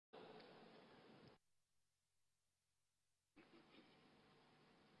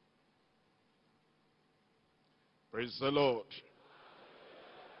Praise the Lord.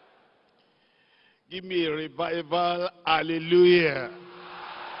 Give me a revival. Hallelujah.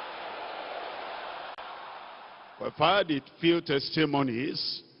 We've had a few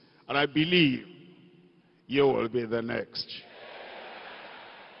testimonies, and I believe you will be the next.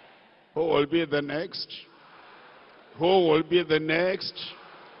 Who will be the next? Who will be the next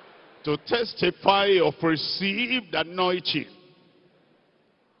to testify of received anointing?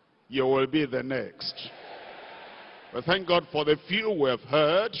 You will be the next. But thank God for the few we have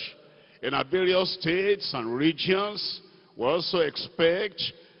heard in our various states and regions. We also expect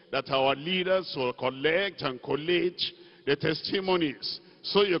that our leaders will collect and collate the testimonies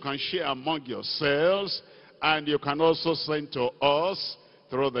so you can share among yourselves, and you can also send to us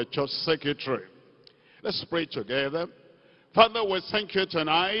through the church secretary. Let's pray together. Father, we thank you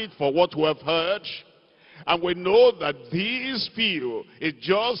tonight for what we have heard. And we know that this few is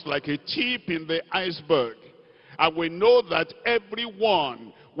just like a tip in the iceberg. And we know that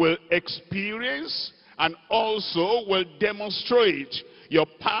everyone will experience and also will demonstrate your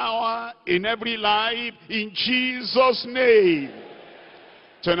power in every life in Jesus' name.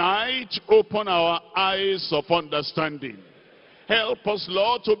 Tonight, open our eyes of understanding. Help us,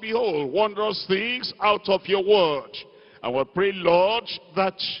 Lord, to behold wondrous things out of your word. And we pray, Lord,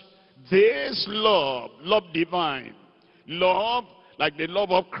 that this love divine, love like the love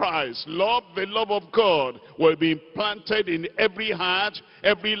of Christ, love, the love of God, will be implanted in every heart,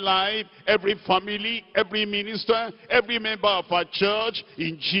 every life, every family, every minister, every member of our church,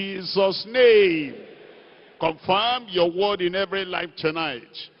 in Jesus' name. Confirm your word in every life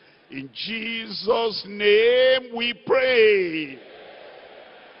tonight. In Jesus' name we pray.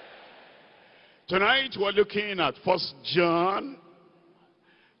 Tonight we're looking at 1 John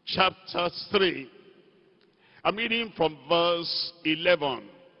chapter 3. I'm reading from verse 11.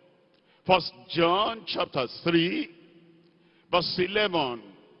 1 John chapter 3, verse 11.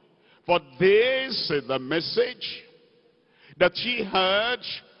 For this is the message that ye heard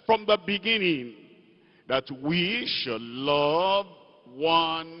from the beginning, that we should love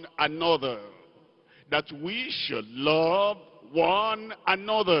one another. That we should love one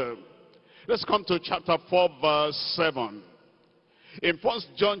another. Let's come to chapter 4, verse 7. In 1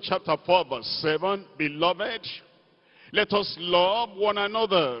 John chapter 4, verse 7, beloved, let us love one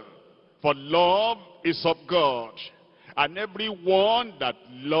another, for love is of God. And everyone that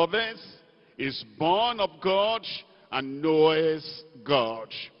loveth is born of God and knoweth God.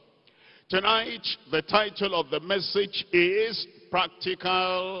 Tonight, the title of the message is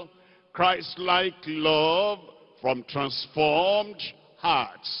Practical Christ-like Love from Transformed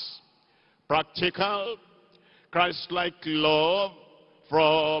Hearts. Practical Christ-like love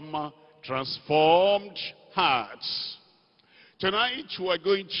from transformed hearts. Tonight we're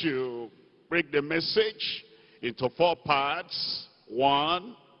going to break the message into 4 parts.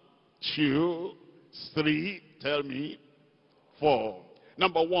 1, 2, 3, tell me, 4.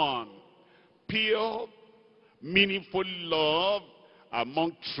 Number 1, pure, meaningful love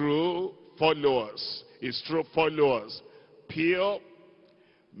among true followers. It's true followers. Pure,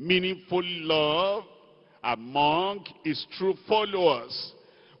 meaningful love among his true followers.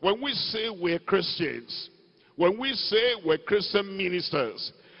 When we say we're Christians, when we say we're Christian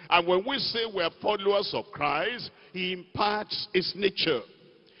ministers, and when we say we're followers of Christ, he imparts his nature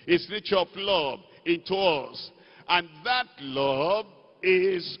of love into us. And that love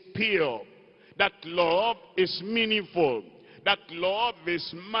is pure. That love is meaningful. That love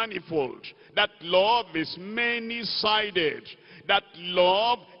is manifold. That love is many-sided. That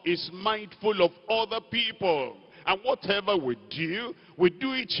love is mindful of other people. And whatever we do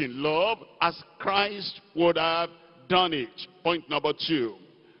it in love as Christ would have done it. Point number 2.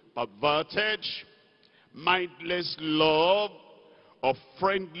 Perverted, mindless love of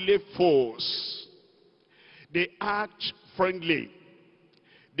friendly foes. They act friendly.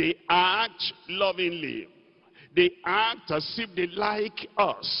 They act lovingly. They act as if they like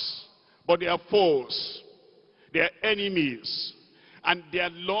us. But they are foes. They are enemies. And their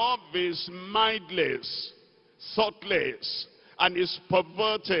love is mindless, thoughtless, and is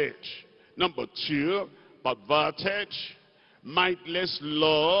perverted. Number 2, perverted, mindless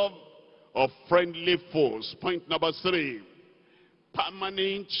love of friendly foes. Point number 3,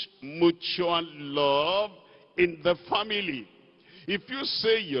 permanent mutual love in the family. If you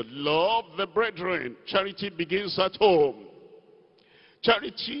say you love the brethren, charity begins at home.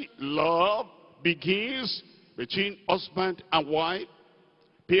 Charity love begins between husband and wife,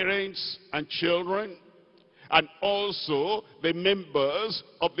 parents and children, and also the members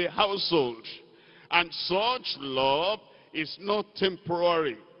of the household. And such love is not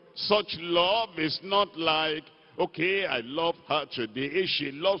temporary. Such love is not like, Okay, I love her today. She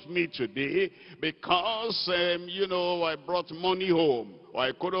loves me today because, I brought money home. Or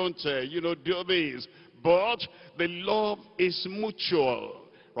I couldn't, do this. But the love is mutual.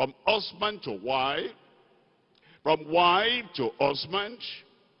 From husband to wife. From wife to husband.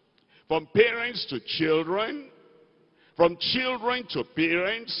 From parents to children. From children to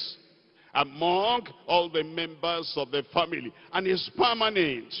parents. Among all the members of the family. And it's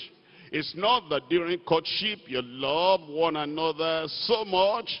permanent. It's not that during courtship you love one another so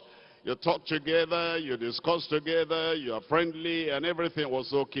much. You talk together, you discuss together, you are friendly, and everything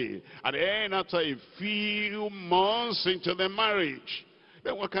was okay. And then after a few months into the marriage,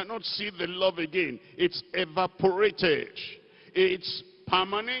 then we cannot see the love again. It's evaporated. It's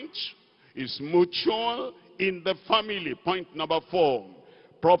permanent. It's mutual in the family. Point number 4.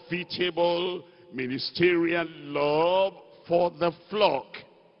 Profitable ministerial love for the flock.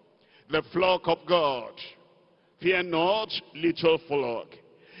 The flock of God. Fear not, little flock.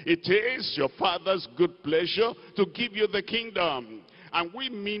 It is your Father's good pleasure to give you the kingdom. And we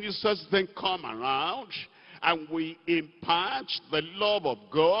ministers then come around and we impart the love of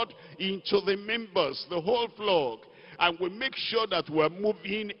God into the members, the whole flock. And we make sure that we're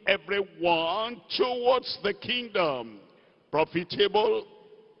moving everyone towards the kingdom. Profitable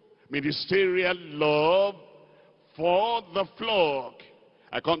ministerial love for the flock.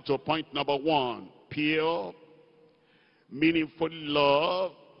 I come to point number 1. Pure, meaningful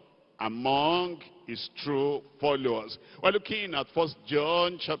love among his true followers. We're looking at 1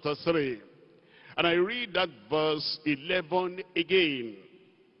 John chapter 3. And I read that verse 11 again.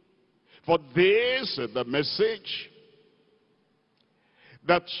 For this is the message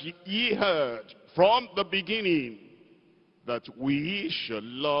that ye heard from the beginning, that we should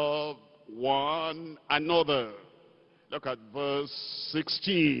love one another. Look at verse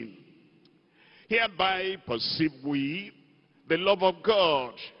 16. Hereby perceive we the love of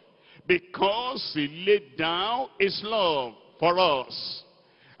God, because he laid down his love for us.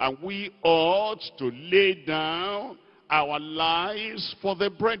 And we ought to lay down our lives for the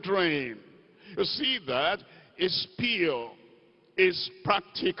brethren. You see that it's pure, it's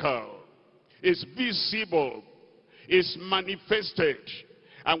practical, it's visible, it's manifested.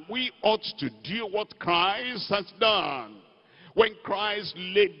 And we ought to do what Christ has done. When Christ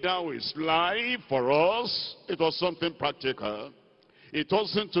laid down his life for us, it was something practical. It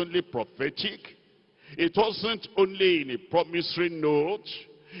wasn't only prophetic. It wasn't only in a promissory note.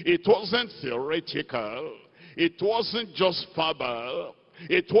 It wasn't theoretical. It wasn't just verbal.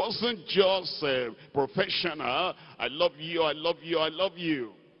 It wasn't just professional. I love you, I love you, I love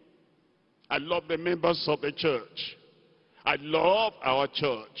you. I love the members of the church. I love our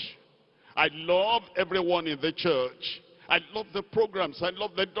church. I love everyone in the church. I love the programs. I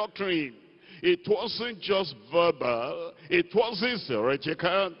love the doctrine. It wasn't just verbal. It wasn't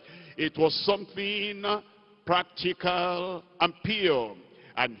theoretical. It was something practical and pure.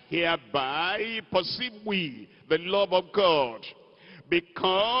 And hereby perceive we the love of God,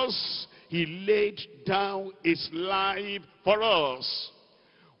 because he laid down his life for us.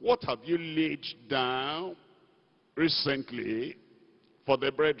 What have you laid down recently for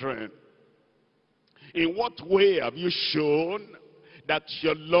the brethren? In what way have you shown that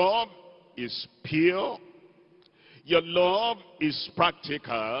your love is pure, your love is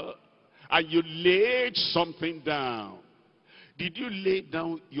practical, and you laid something down? Did you lay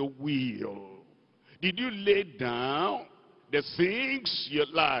down your will? Did you lay down the things you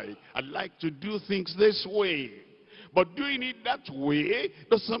like? I like to do things this way. But doing it that way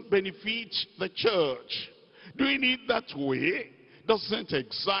doesn't benefit the church. Doing it that way doesn't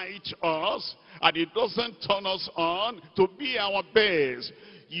excite us, and it doesn't turn us on to be our best.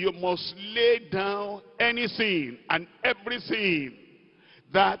 You must lay down anything and everything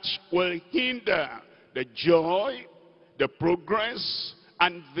that will hinder the joy, the progress,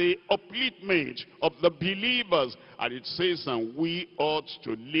 and the upliftment of the believers. And it says, and we ought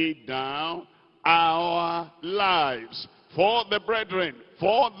to lay down our lives for the brethren,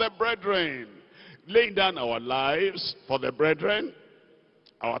 for the brethren. Laying down our lives for the brethren,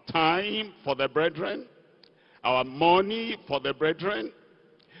 our time for the brethren, our money for the brethren,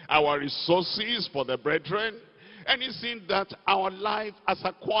 our resources for the brethren, anything that our life has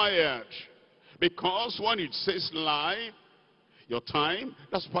acquired. Because when it says life, your time,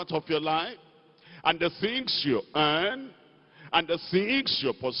 that's part of your life. And the things you earn, and the things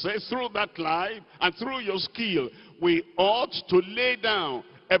you possess through that life, and through your skill, we ought to lay down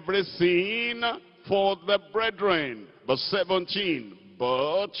everything for the brethren. Verse 17,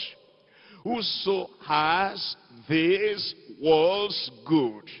 but whoso has this world's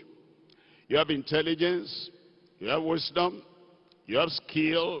good. You have intelligence, you have wisdom, you have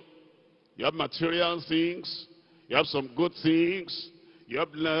skill, you have material things, you have some good things, you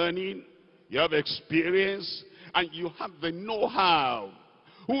have learning, you have experience, and you have the know-how.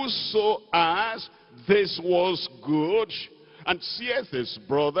 Whoso as this was good, and seeth his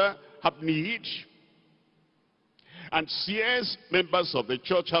brother have need, and seeth members of the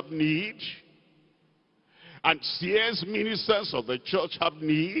church have need, and seeth ministers of the church have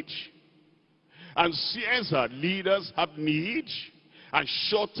need, and seeth our leaders have need, and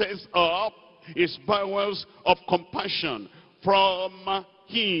shutteth up his bowels of compassion from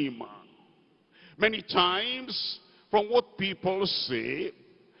him. Many times, from what people say,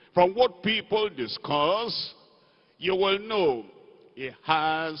 from what people discuss, you will know he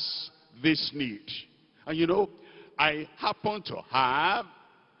has this need. And you know, I happen to have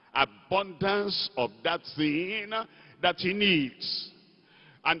abundance of that thing that he needs.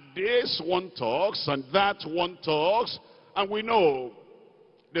 And this one talks, and that one talks, and we know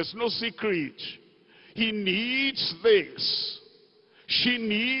there's no secret. He needs this. She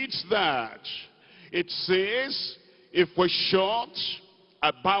needs that. It says, if we shut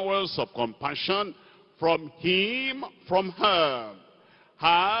our bowels of compassion from him, from her,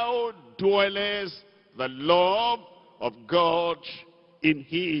 how dwelleth the love of God in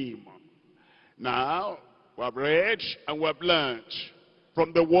him? Now, we have read and we have learned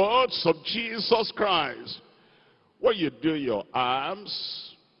from the words of Jesus Christ. When you do your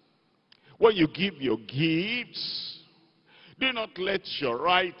alms, when you give your gifts, do not let your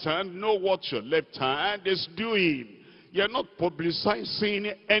right hand know what your left hand is doing. You're not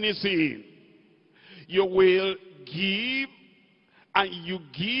publicizing anything. You will give, and you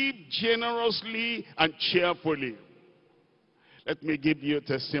give generously and cheerfully. Let me give you a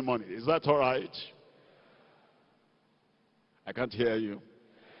testimony. Is that all right? I can't hear you.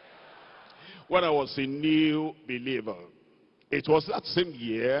 When I was a new believer, it was that same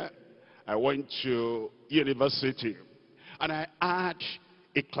year I went to university. And I had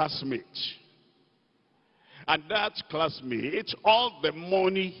a classmate. And that classmate, all the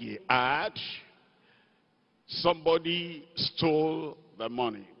money he had, somebody stole the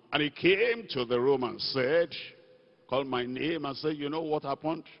money. And he came to the room and said, called my name and said, you know what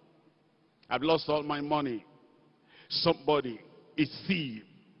happened? I've lost all my money. Somebody, a thief,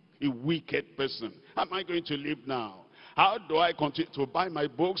 a wicked person. How am I going to live now? How do I continue to buy my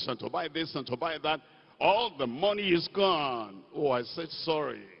books and to buy this and to buy that? All the money is gone. Oh, I said,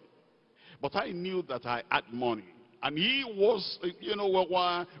 sorry. But I knew that I had money. And he was, you know, we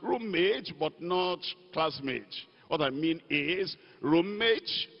were roommates, but not classmates. What I mean is,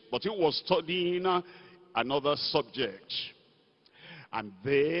 roommates, but he was studying another subject. And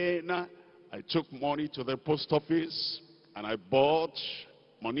then I took money to the post office, and I bought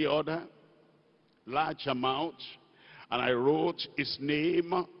money order, large amount, and I wrote his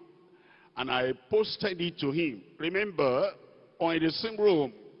name, and I posted it to him. Remember, or in the same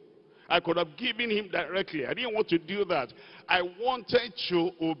room, I could have given him directly. I didn't want to do that. I wanted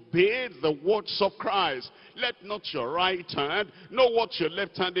to obey the words of Christ. Let not your right hand know what your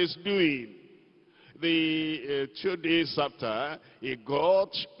left hand is doing. The 2 days after, he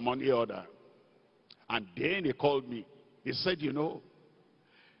got money order. And then he called me. He said, you know,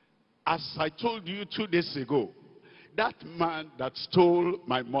 as I told you 2 days ago, that man that stole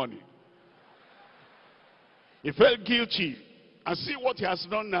my money, he felt guilty. And see what he has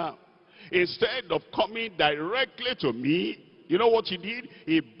done now. Instead of coming directly to me, you know what he did?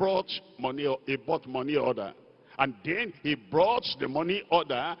 He brought money order. And then he brought the money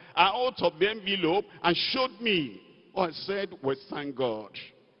order out of the envelope and showed me. Oh, I said, well, thank God.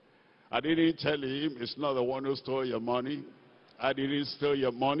 I didn't tell him it's not the one who stole your money. I didn't steal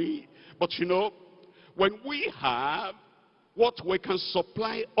your money. But you know, when we have what we can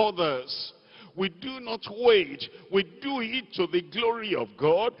supply others, we do not wait. We do it to the glory of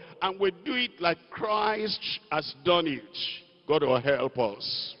God, and we do it like Christ has done it. God will help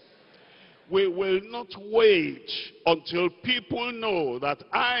us. We will not wait until people know that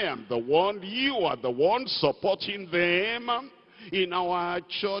I am the one, you are the one supporting them. In our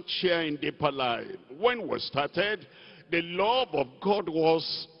church here in Deeper Life, when we started, the love of God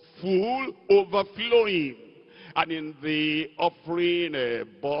was full, overflowing. And in the offering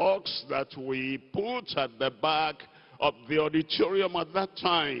box that we put at the back of the auditorium at that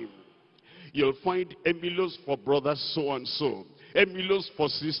time, you'll find envelopes for brother so-and-so, envelopes for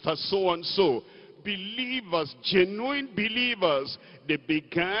sister so-and-so. Believers, genuine believers, they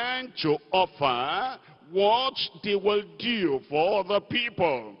began to offer what they will do for other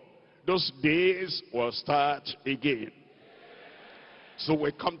people. Those days will start again. So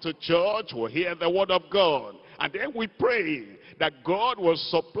we come to church, we hear the word of God, And then we pray that God will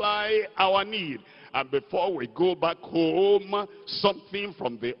supply our need. And before we go back home, something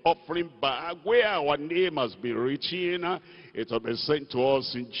from the offering bag where our name has been written, it will be sent to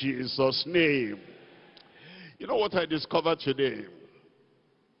us in Jesus' name. You know what I discovered today?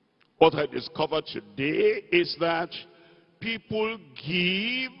 What I discovered today is that people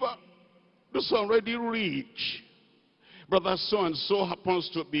give those already rich. Brother so-and-so happens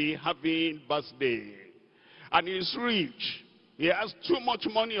to be having birthday. And he's rich. He has too much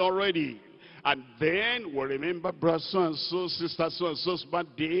money already. And then we remember brother so-and-so, sister so-and-so's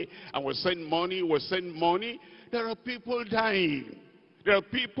birthday. And we send money. There are people dying. There are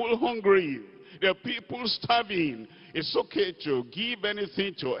people hungry. There are people starving. It's okay to give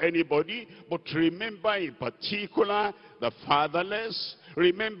anything to anybody, but remember in particular the fatherless,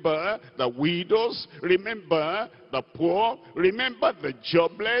 remember the widows, remember the poor, remember the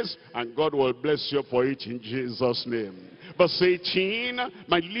jobless, and God will bless you for it in Jesus' name. Verse 18,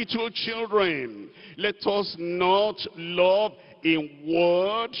 my little children, let us not love in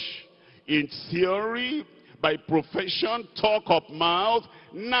word, in theory, by profession, talk of mouth,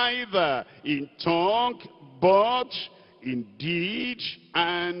 neither in tongue, but in deed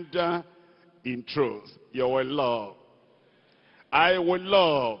and in truth. You will love. I will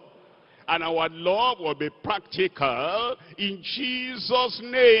love. And our love will be practical in Jesus'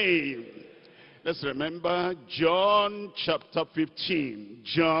 name. Let's remember John chapter 15.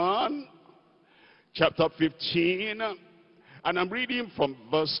 John chapter 15. And I'm reading from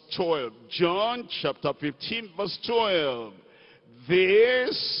verse 12. John chapter 15 verse 12.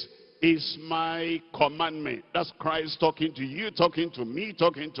 This is my commandment. That's Christ talking to you, talking to me,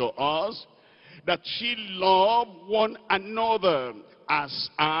 talking to us. That ye love one another as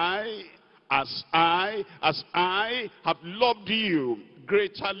I have loved you.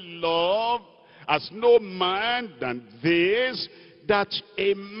 Greater love has no man than this, that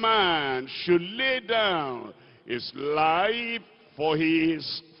a man should lay down his life for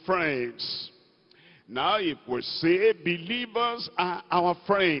his friends. Now if we say believers are our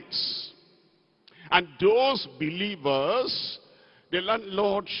friends, and those believers, the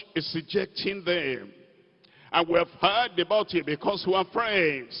landlord is rejecting them, and we have heard about it because we are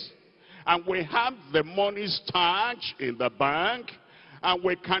friends, and we have the money stashed in the bank, and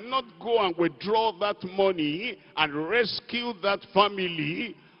we cannot go and withdraw that money and rescue that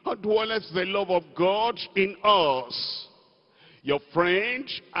family, how dwelleth the love of God in us? Your friend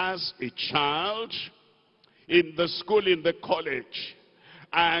has a child in the school, in the college,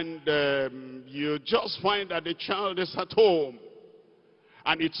 and you just find that the child is at home,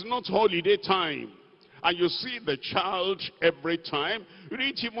 and it's not holiday time, and you see the child every time. You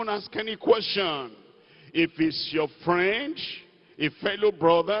didn't even ask any question. If it's your friend, a fellow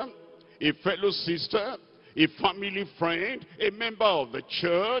brother, a fellow sister, a family friend, a member of the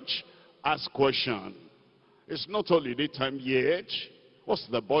church, ask question. It's not holiday time yet. What's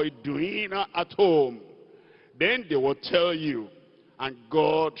the boy doing at home? Then they will tell you, and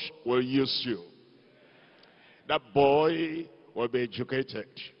God will use you. That boy will be educated.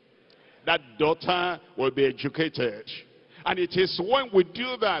 That daughter will be educated. And it is when we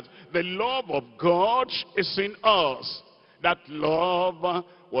do that, the love of God is in us. That love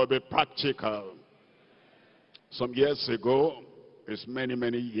will be practical. Some years ago, it's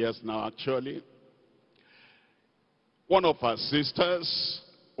many years now actually, one of our sisters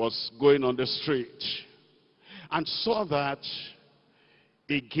was going on the street and saw that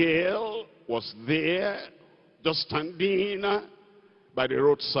a girl was there just standing by the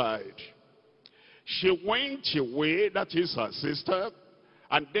roadside. She went away, that is her sister,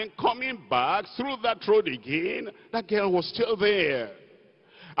 and then coming back through that road again, that girl was still there.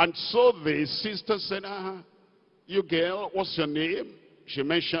 And so the sister said, you girl, what's your name? She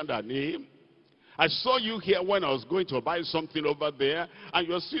mentioned her name. I saw you here when I was going to buy something over there, and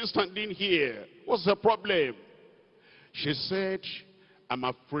you're still standing here. What's the problem? She said, I'm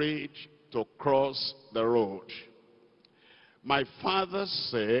afraid to cross the road. My father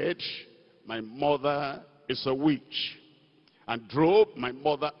said my mother is a witch and drove my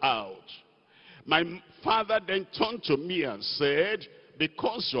mother out. My father then turned to me and said,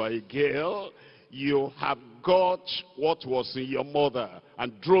 because you are a girl, you have got what was in your mother,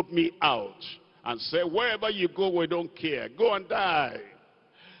 and drove me out and said, wherever you go, we don't care. Go and die.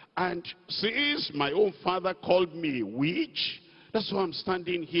 And since my own father called me witch, that's why I'm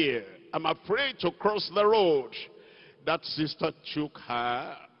standing here. I'm afraid to cross the road. That sister took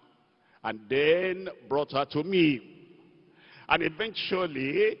her and then brought her to me. And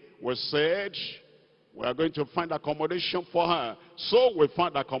eventually we said, we are going to find accommodation for her. So we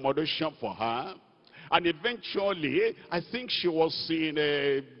found accommodation for her. And eventually, I think she was in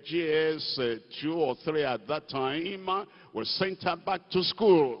GS 2 or 3 at that time. We sent her back to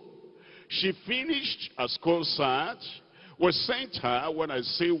school. She finished her school cert. We sent her, when I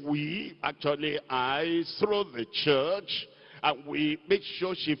say we, actually I, through the church, and we made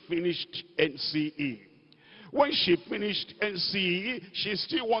sure she finished NCE. When she finished NCE, she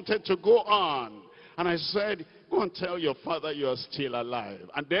still wanted to go on. And I said, go and tell your father you are still alive.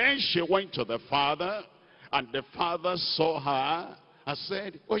 And then she went to the father, and the father saw her. I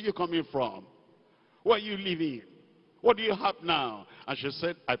said, where are you coming from? Where are you living? What do you have now? And she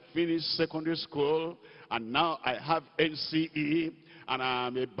said, I finished secondary school, and now I have NCE, and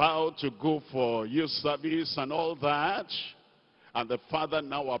I'm about to go for youth service and all that. And the father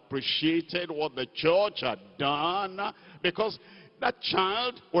now appreciated what the church had done, because that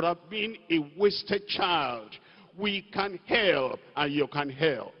child would have been a wasted child. We can help, and you can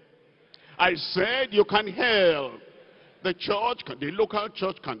help. I said you can help. The church, the local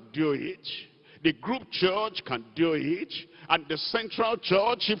church can do it. The group church can do it. And the central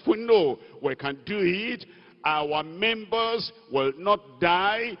church, if we know we can do it, our members will not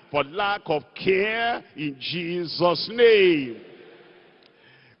die for lack of care in Jesus' name.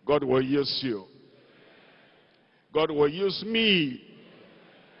 God will use you. God will use me.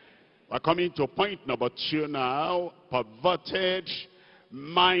 We're coming to point number 2 now. Perverted,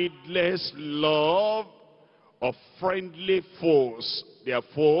 mindless love of friendly foes. They are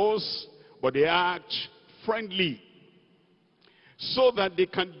foes, but they act friendly, so that they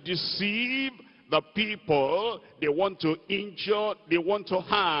can deceive the people they want to injure, they want to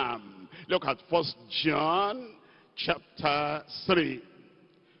harm. Look at 1 John chapter 3.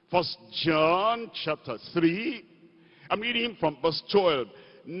 1 John chapter 3. I'm reading from verse 12.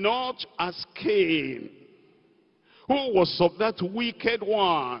 Not as Cain, who was of that wicked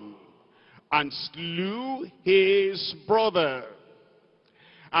one, and slew his brother.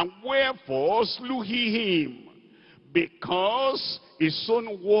 And wherefore slew he him? Because his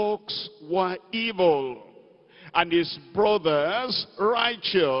own works were evil, and his brothers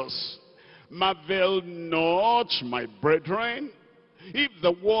righteous. Marvel not, my brethren, if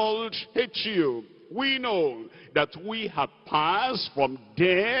the world hates you. We know that we have passed from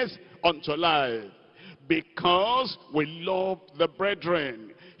death unto life, because we love the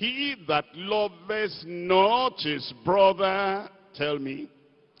brethren. He that loveth not his brother, tell me,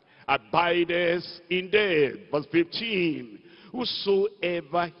 abideth in death. Verse 15,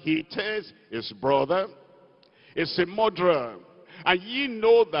 whosoever hateth his brother is a murderer. And ye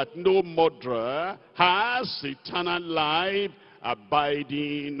know that no murderer has eternal life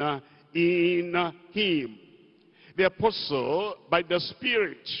abiding in him. The apostle, by the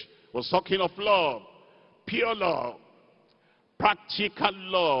Spirit, was talking of love, pure love, practical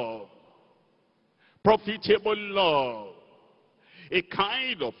love, profitable love, a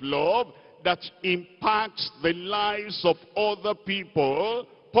kind of love that impacts the lives of other people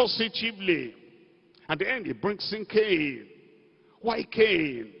positively. And then he brings in Cain. Why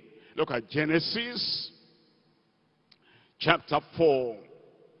Cain? Look at Genesis chapter 4.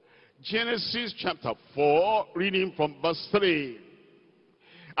 Genesis chapter 4, reading from verse 3.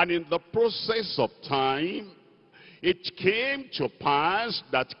 And in the process of time, it came to pass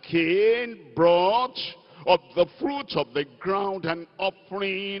that Cain brought of the fruit of the ground an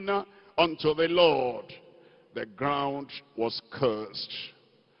offering unto the Lord. The ground was cursed,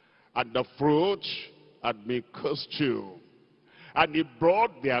 and the fruit had been cursed too. And he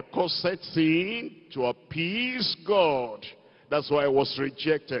brought the accursed thing to appease God. That's why it was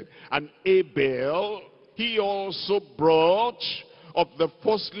rejected. And Abel, he also brought of the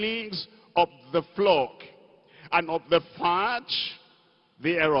firstlings of the flock, and of the fat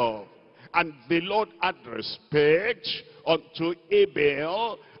thereof. And the Lord had respect unto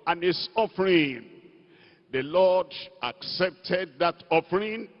Abel and his offering. The Lord accepted that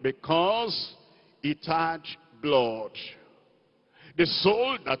offering because it had blood. The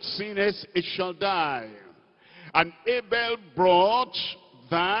soul that sinneth, it shall die. And Abel brought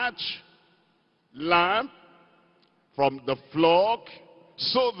that lamb from the flock,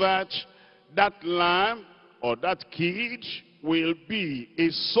 so that that lamb or that kid will be a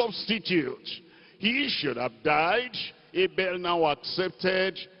substitute. He should have died. Abel now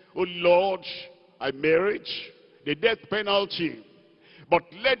accepted, oh Lord, I merit the death penalty, but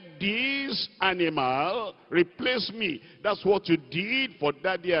let this animal replace me. That's what you did for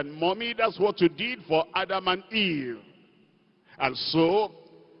daddy and mommy. That's what you did for Adam and Eve. And so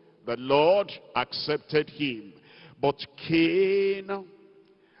the Lord accepted him. But Cain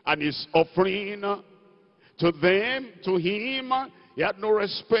and his offering, to them, to him, he had no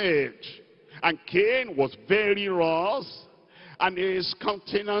respect. And Cain was very wroth, and his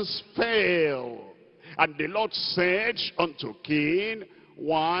countenance fell. And the Lord said unto Cain,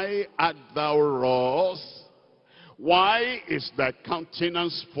 why art thou wroth? Why is thy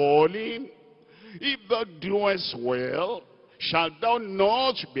countenance falling? If thou doest well, shalt thou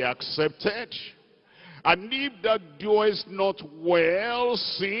not be accepted? And if thou doest not well,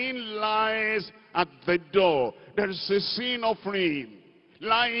 sin lies at the door. There is a sin offering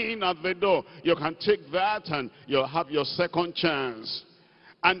lying at the door. You can take that and you'll have your second chance.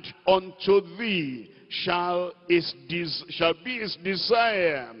 And unto thee shall be his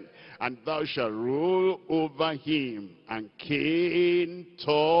desire, and thou shalt rule over him. And Cain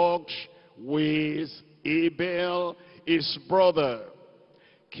talked with Abel, his brother.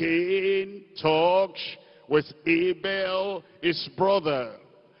 Cain talked with Abel, his brother.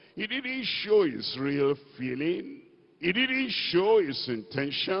 He didn't show his real feeling. He didn't show his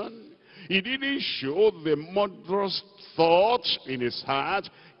intention. He didn't show the murderous thought in his heart.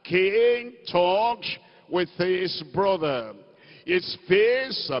 Cain talked with his brother. His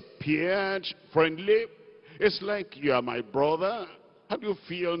face appeared friendly. It's like, you are my brother. How do you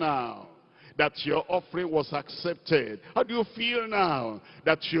feel now that your offering was accepted? How do you feel now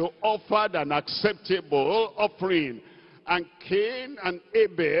that you offered an acceptable offering? And Cain and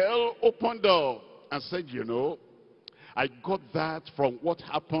Abel opened up and said, you know, I got that from what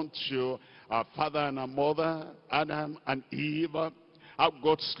happened to our father and our mother, Adam and Eve. How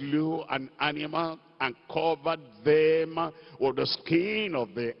God slew an animal and covered them with the skin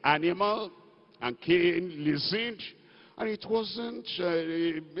of the animal. And Cain listened. And it wasn't,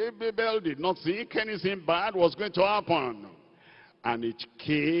 Abel did not think anything bad was going to happen. And it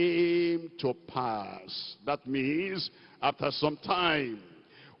came to pass. That means after some time,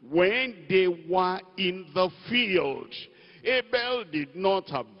 when they were in the field, Abel did not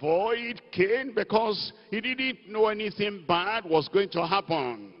avoid Cain because he didn't know anything bad was going to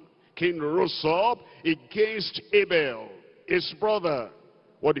happen. Cain rose up against Abel, his brother.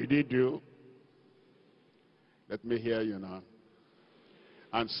 What did he do? Let me hear you now.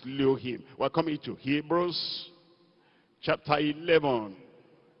 And slew him. We're coming to Hebrews chapter 11.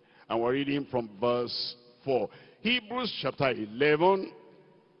 And we're reading from verse 4. Hebrews chapter 11.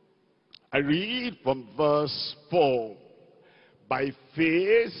 I read from verse 4. By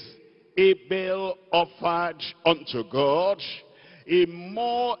faith Abel offered unto God a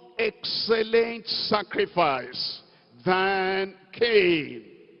more excellent sacrifice than Cain.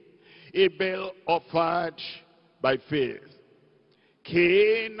 Abel offered by faith.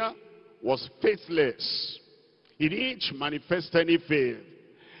 Cain was faithless. He didn't manifest any faith.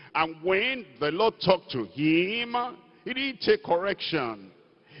 And when the Lord talked to him, he didn't take correction.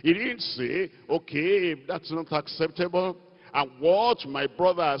 He didn't say, okay, if that's not acceptable, and what my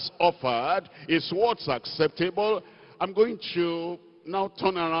brother has offered is what's acceptable, I'm going to now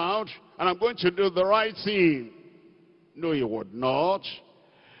turn around and I'm going to do the right thing. No, he would not.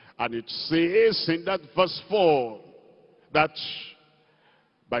 And it says in that verse 4 that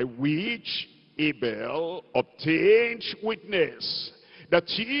by which Abel obtained witness that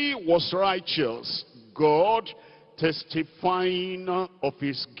he was righteous, God testifying of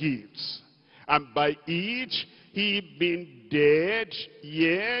his gifts, and by it he being dead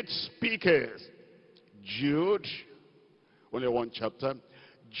yet speaketh. Jude, only one chapter,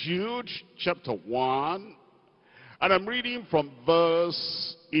 Jude chapter 1, and I'm reading from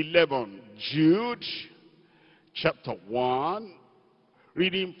verse 11. Jude chapter 1,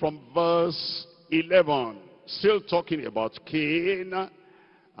 reading from verse 11, still talking about Cain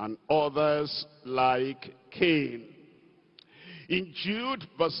and others like Cain. In Jude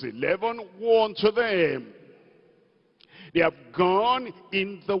verse 11, woe unto them. They have gone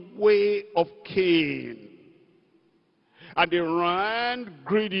in the way of Cain, and they ran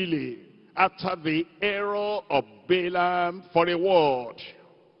greedily after the error of Balaam for a word,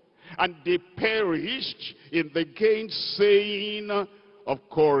 and they perished in the gainsaying of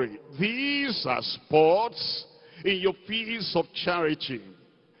Korah. These are spots in your feast of charity,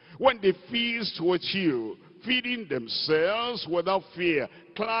 when they feast with you, feeding themselves without fear.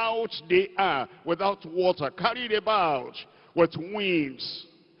 Clouds they are, without water, carried about with winds.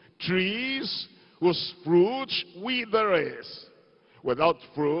 Trees whose fruit withereth, without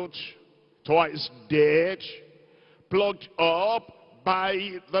fruit, twice dead, plucked up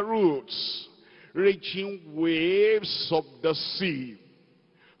by the roots. Raging waves of the sea,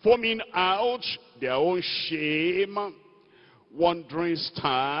 foaming out their own shame. Wandering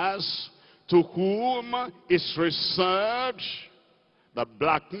stars, to whom is reserved the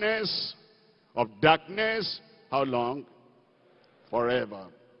blackness of darkness. How long? Forever.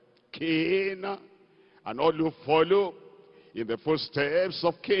 Cain, and all who follow in the footsteps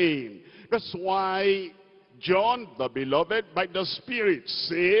of Cain. That's why John, the beloved, by the Spirit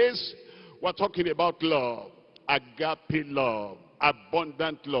says, we're talking about love, agape love,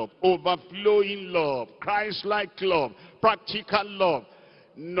 abundant love, overflowing love, Christ-like love, practical love,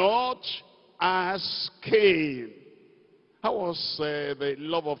 not as Cain. How was the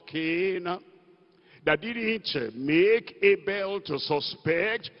love of Cain? That didn't make Abel to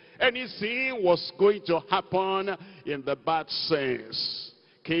suspect anything was going to happen in the bad sense.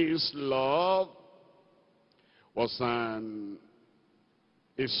 Cain's love was a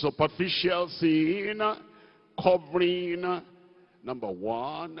superficial thing, covering, number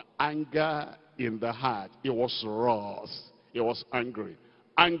one, anger in the heart. It was wrath. It was angry.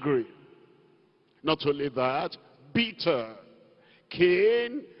 Angry. Not only that, bitter.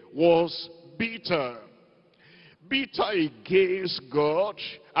 Cain was bitter. Bitter against God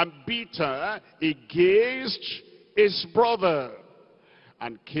and bitter against his brother.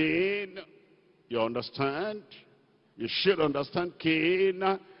 And Cain, you understand? You should understand, Cain,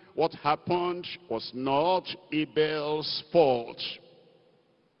 what happened was not Abel's fault.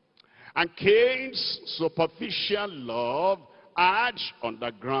 And Cain's superficial love had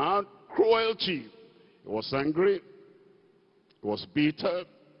underground cruelty. He was angry. He was bitter.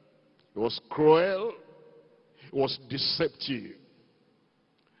 He was cruel. He was deceptive.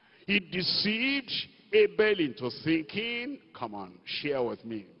 He deceived Abel into thinking, come on, share with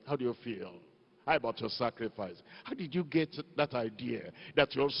me. How do you feel? How about your sacrifice? How did you get that idea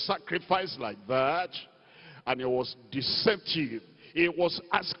that you'll sacrifice like that? And it was deceptive. He was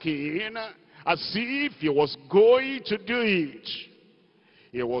asking as if he was going to do it.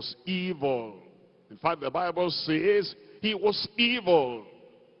 He was evil. In fact, the Bible says he was evil.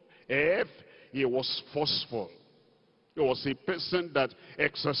 He was forceful. He was a person that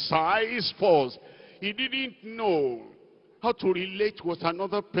exercised force. He didn't know how to relate with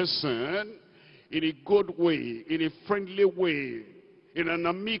another person in a good way, in a friendly way, in an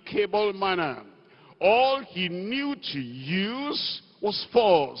amicable manner. All he knew to use was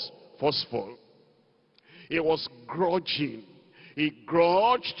force, forceful. He was grudging. He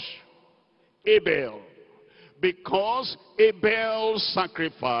grudged Abel because Abel's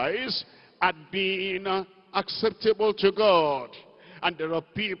sacrifice had been acceptable to God. And there are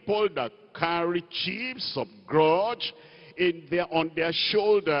people that carry chips of grudge on their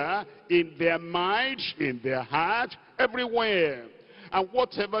shoulder, in their mind, in their heart, everywhere. And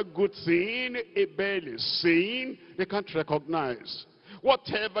whatever good thing Abel is saying, they can't recognize.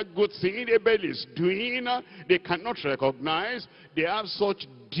 Whatever good thing Abel is doing, they cannot recognize. They have such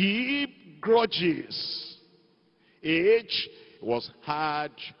deep grudges. Each was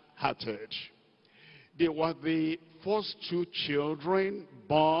hard-hearted. They were the first two children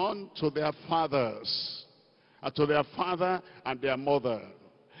born to their fathers, to their father and their mother.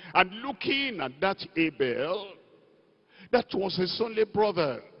 And looking at that Abel, that was his only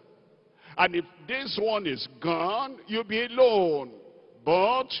brother. And if this one is gone, you'll be alone.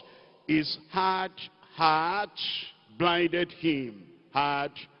 But his hard heart blinded him,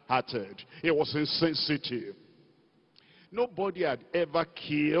 hard-hearted. He was insensitive. Nobody had ever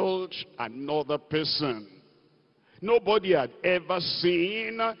killed another person. Nobody had ever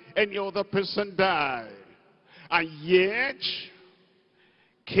seen any other person die. And yet,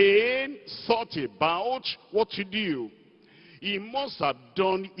 Cain thought about what to do. He must have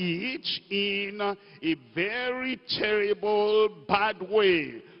done it in a very terrible, bad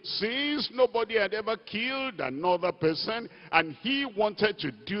way. Since nobody had ever killed another person, and he wanted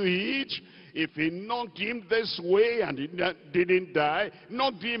to do it, if he knocked him this way and he didn't die,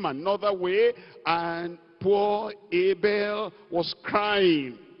 knocked him another way, and poor Abel was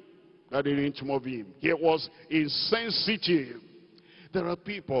crying. That didn't move him. He was insensitive. There are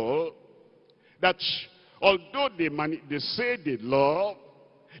people that, although they say they love,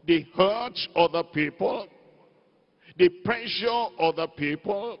 they hurt other people, they pressure other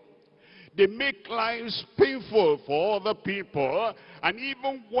people, they make lives painful for other people, and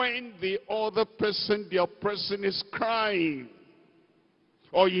even when the other person is crying,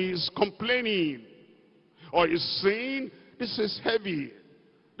 or he is complaining, or he's saying, this is heavy,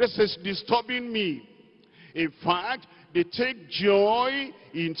 this is disturbing me. In fact, they take joy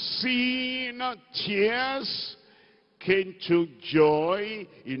in seeing tears. Cain took joy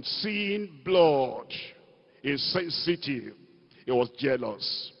in seeing blood. Insensitive. He was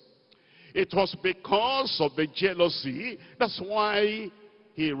jealous. It was because of the jealousy, that's why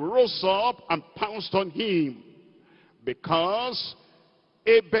he rose up and pounced on him. Because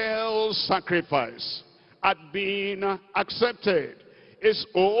Abel's sacrifice had been accepted. his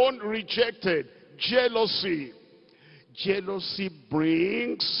own rejected. Jealousy. Jealousy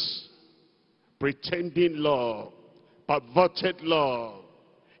brings pretending love, perverted love,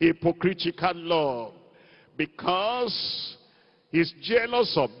 hypocritical love. Because he's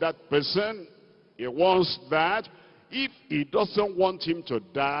jealous of that person, he wants that. If he doesn't want him to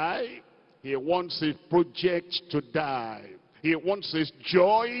die, he wants his project to die. He wants his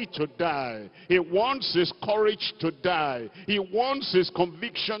joy to die. He wants his courage to die. He wants his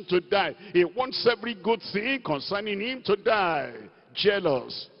conviction to die. He wants every good thing concerning him to die.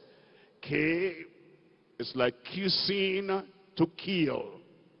 Jealous. Okay, it's like kissing to kill.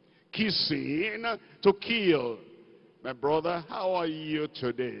 Kissing to kill. My brother, how are you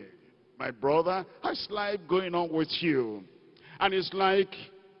today? My brother, how's life going on with you? And it's like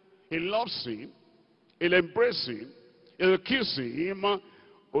he loves him, he'll embrace him, he'll kiss him,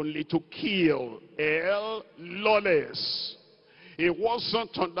 only to kill. Lawless. He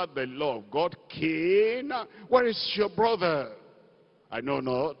wasn't under the law of God. Cain, where is your brother? I know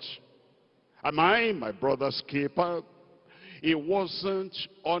not. Am I my brother's keeper? He wasn't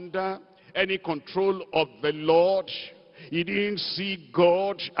under any control of the Lord. He didn't see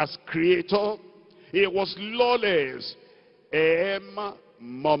God as creator. He was lawless.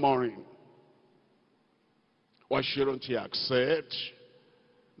 Murmuring. Why shouldn't he accept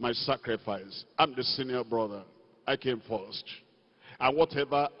my sacrifice? I'm the senior brother. I came first. And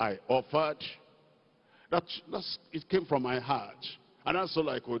whatever I offered, it came from my heart. And that's all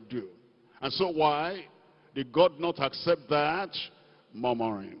I could do. And so why did God not accept that?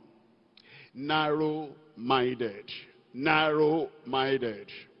 Murmuring. Narrow-minded.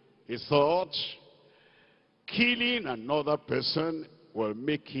 Narrow-minded. He thought killing another person will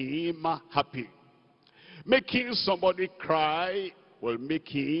make him happy. Making somebody cry will make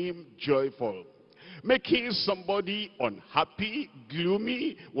him joyful. Making somebody unhappy,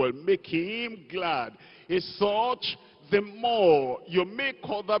 gloomy, will make him glad. He thought the more you make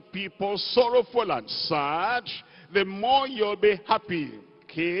other people sorrowful and sad, the more you'll be happy.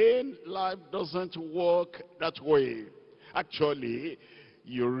 Cain, life doesn't work that way. Actually,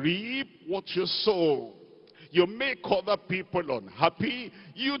 you reap what you sow. You make other people unhappy,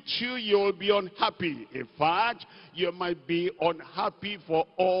 you too, you'll be unhappy. In fact, you might be unhappy for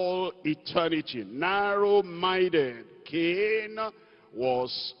all eternity. Narrow-minded. Cain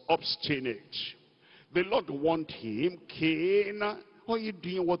was obstinate. The Lord warned him, Cain, why are you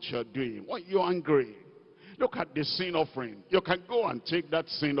doing what you're doing? Why are you angry? Look at the sin offering. You can go and take that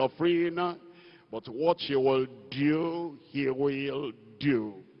sin offering, but what you will do, he will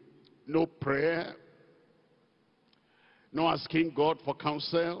do. No prayer. No asking God for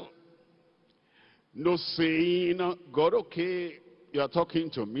counsel. No saying, God, okay, you are talking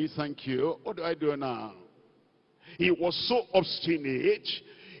to me, thank you. What do I do now? He was so obstinate,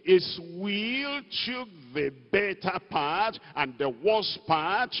 his will took the better part and the worst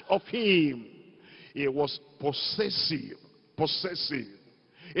part of him. He was possessive. Possessive.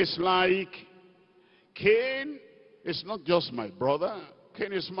 It's like, Cain is not just my brother.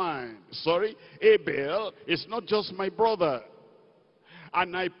 Cain is mine. Sorry, Abel is not just my brother.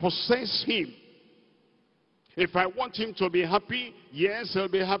 And I possess him. If I want him to be happy, yes, he'll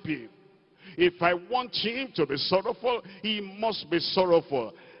be happy. If I want him to be sorrowful, he must be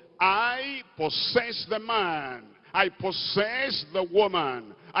sorrowful. I possess the man. I possess the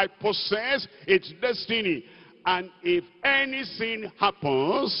woman. I possess its destiny. And if anything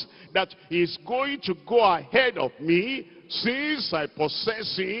happens that is going to go ahead of me, since I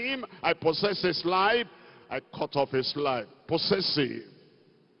possess him, I possess his life, I cut off his life. Possessive.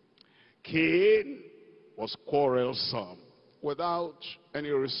 Cain was quarrelsome without any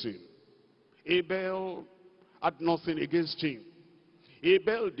reason. Abel had nothing against him.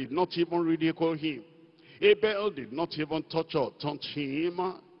 Abel did not even ridicule him. Abel did not even touch or taunt him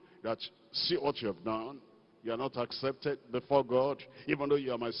that, see what you have done. You are not accepted before God. Even though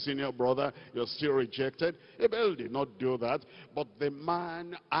you are my senior brother, you're still rejected. Abel did not do that. But the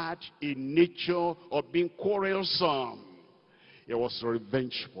man had a nature of being quarrelsome. He was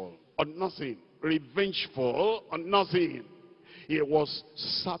revengeful on nothing. Revengeful on nothing. He was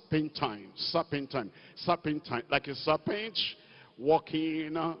serpentine. Serpentine. Serpentine. Like a serpent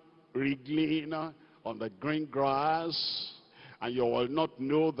walking, wriggling on the green grass. And you will not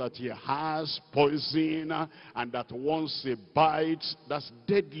know that he has poison, and that once he bites, that's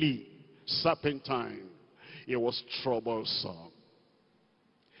deadly. Serpentine. He was troublesome.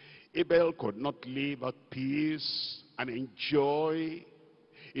 Abel could not live at peace and enjoy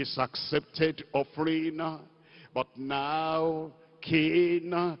his accepted offering. But now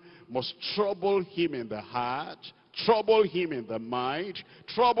Cain must trouble him in the heart, trouble him in the mind,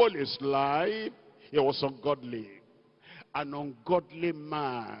 trouble his life. He was ungodly, an ungodly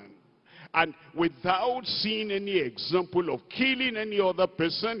man. And without seeing any example of killing any other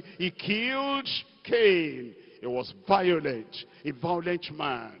person, he killed Cain. He was violent, a violent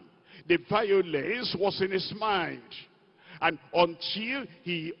man. The violence was in his mind. And until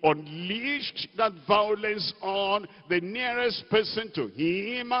he unleashed that violence on the nearest person to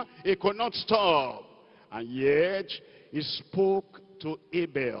him, he could not stop. And yet, he spoke to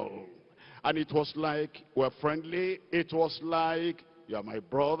Abel. And it was like, we're friendly. It was like, you're my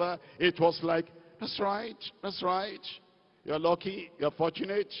brother. It was like, that's right, that's right. You're lucky, you're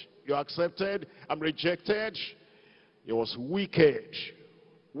fortunate, you're accepted, I'm rejected. It was wicked,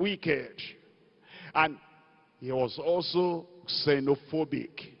 wicked. And he was also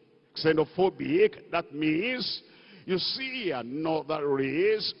xenophobic. Xenophobic, that means you see another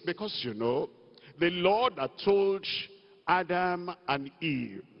race, because you know, the Lord had told Adam and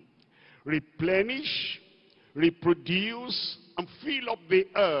Eve, replenish, reproduce, and fill up the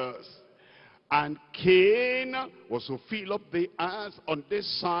earth. And Cain was to fill up the earth on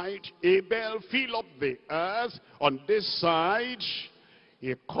this side. Abel fill up the earth on this side.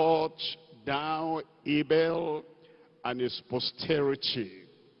 He cut down Abel and his posterity.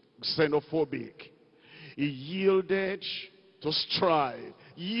 Xenophobic. He yielded to strife.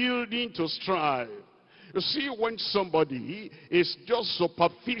 Yielding to strife. You see, when somebody is just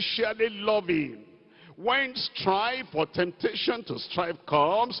superficially loving, when strife or temptation to strife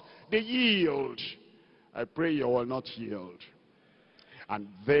comes, they yield. I pray you will not yield. And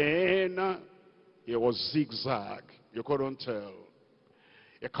then it was zigzag. You couldn't tell.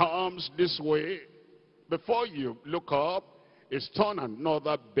 It comes this way. Before you look up, it's turned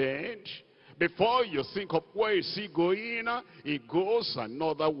another bend. Before you think of where is he going, he goes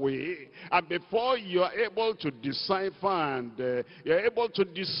another way. And before you are able to decipher and you're able to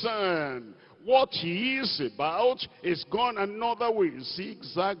discern what he is about, is gone another way.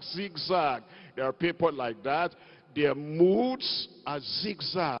 Zigzag, zigzag. There are people like that. Their moods are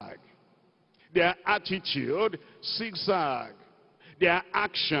zigzag. Their attitude, zigzag. Their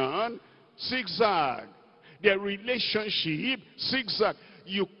action, zigzag. Their relationship, zigzag.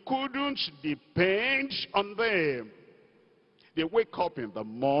 You couldn't depend on them. They wake up in the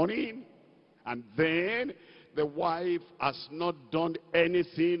morning, and then the wife has not done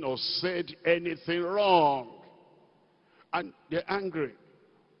anything or said anything wrong. And they're angry.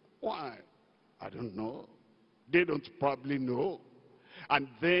 Why? I don't know. They don't probably know. And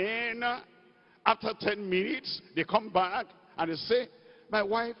then, after 10 minutes, they come back and they say, my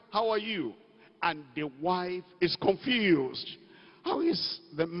wife, how are you? And the wife is confused. How is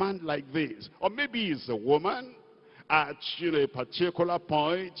the man like this? Or maybe it's a woman at a particular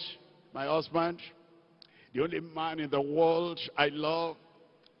point. My husband, the only man in the world I love.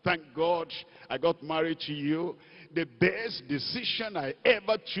 Thank God I got married to you. The best decision I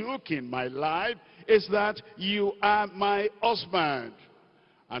ever took in my life is that you are my husband.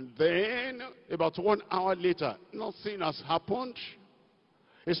 And then, about 1 hour later, nothing has happened.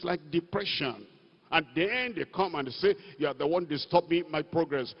 It's like depression. And then they come and they say, you are the one disturbing my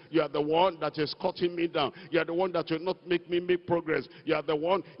progress. You are the one that is cutting me down. You are the one that will not make me make progress. You are the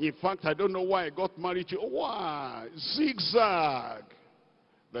one, in fact, I don't know why I got married to you. Why? Zigzag.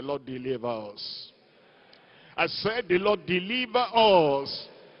 The Lord deliver us. I said, the Lord deliver us.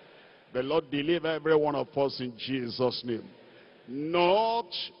 The Lord deliver every one of us in Jesus' name. Not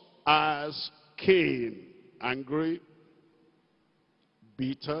as Cain, angry,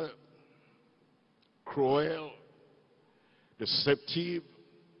 bitter, cruel, deceptive,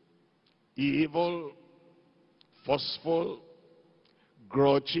 evil, forceful,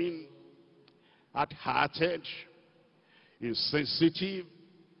 grudging, hard-hearted, insensitive,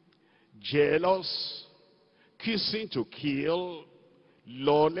 jealous, kissing to kill,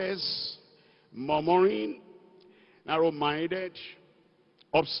 lawless, murmuring, narrow-minded,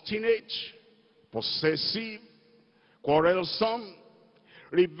 obstinate, possessive, quarrelsome,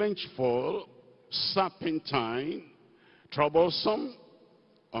 revengeful, serpentine, troublesome,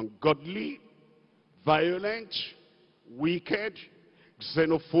 ungodly, violent, wicked,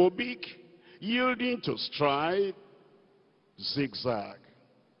 xenophobic, yielding to strife, zigzag.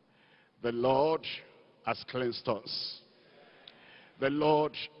 The Lord has cleansed us. The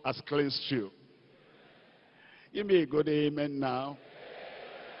Lord has cleansed you. Give me a good amen now.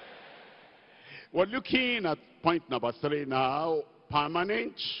 We're looking at point number 3 now.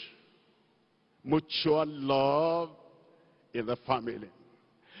 Permanent, mutual love in the family.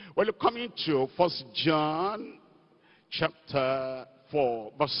 Well, you're coming to 1 John chapter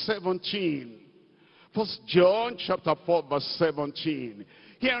 4, verse 17. First John chapter 4 verse 17.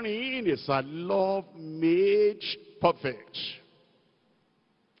 Herein is a love made perfect.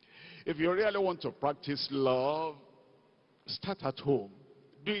 If you really want to practice love, start at home.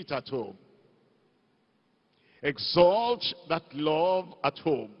 Do it at home. Exalt that love at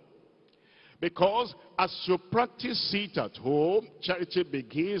home. Because as you practice it at home, charity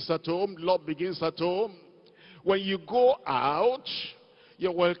begins at home, love begins at home. When you go out,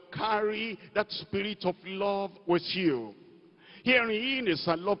 you will carry that spirit of love with you. Herein is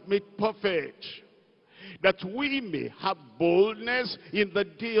a love made perfect, that we may have boldness in the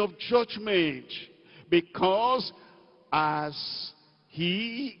day of judgment, because as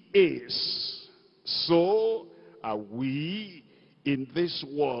he is, so are we in this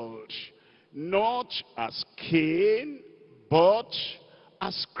world. Not as Cain, but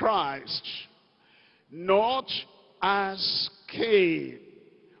as Christ. Not as Cain,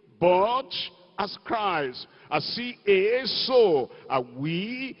 but as Christ. As he is, so are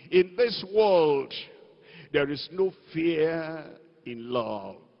we in this world. There is no fear in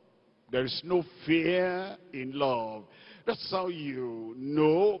love. There is no fear in love. That's how you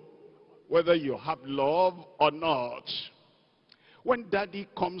know whether you have love or not. When daddy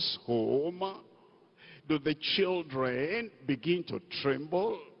comes home, do the children begin to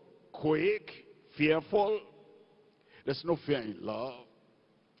tremble, quake, fearful? There's no fear in love.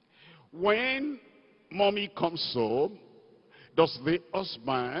 When mommy comes home, does the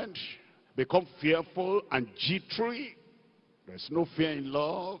husband become fearful and jittery? There's no fear in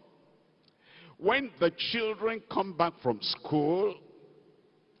love. When the children come back from school,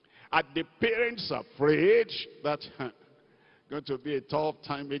 are the parents afraid that going to be a tough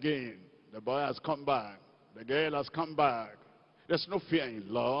time again? The boy has come back. The girl has come back. There's no fear in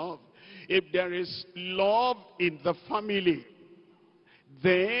love. If there is love in the family,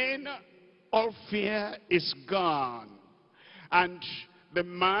 then all fear is gone. And the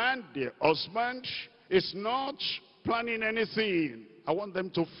man, the husband, is not planning anything. I want them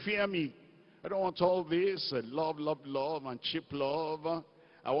to fear me. I don't want all this love, love, love, and cheap love.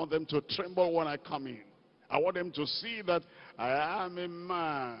 I want them to tremble when I come in. I want them to see that I am a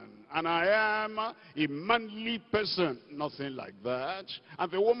man, and I am a manly person. Nothing like that.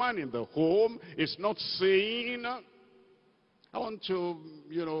 And the woman in the home is not saying, I want to,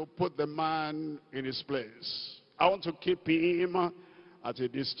 put the man in his place. I want to keep him at a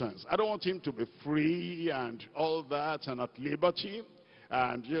distance. I don't want him to be free and all that and at liberty.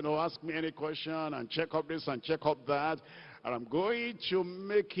 And, ask me any question and check up this and check up that. And I'm going to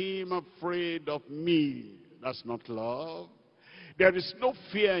make him afraid of me. That's not love. There is no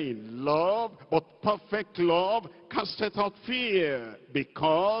fear in love, but perfect love casteth out fear,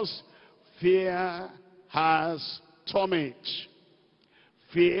 because fear has torment.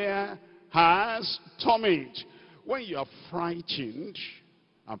 Fear has torment. When you are frightened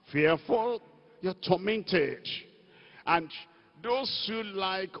and fearful, you're tormented. And those who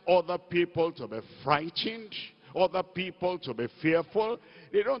like other people to be frightened, other people to be fearful,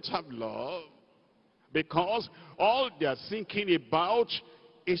 they don't have love. Because all they're thinking about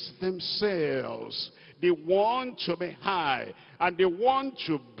is themselves. They want to be high. And they want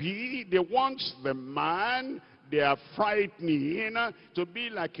the man they are frightening to be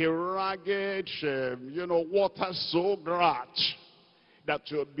like a ragged, water-soaked rat that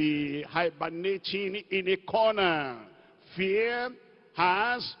will be hibernating in a corner. Fear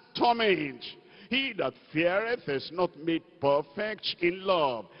has torment. He that feareth is not made perfect in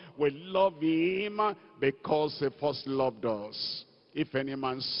love. We love him because he first loved us. If any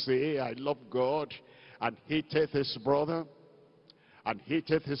man say, I love God, and hateth his brother, and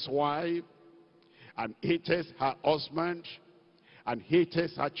hateth his wife, and hateth her husband, and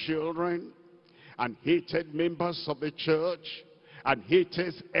hateth her children, and hateth members of the church, and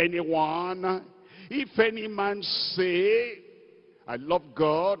hateth anyone, if any man say, I love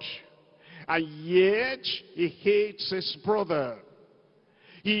God, and yet he hates his brother,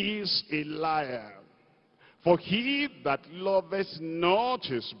 he is a liar. For he that loveth not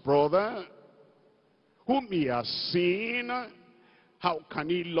his brother, whom he has seen, how can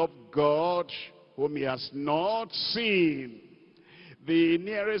he love God, whom he has not seen? The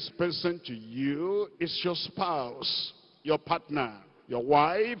nearest person to you is your spouse, your partner, your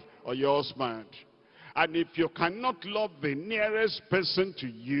wife, or your husband. And if you cannot love the nearest person to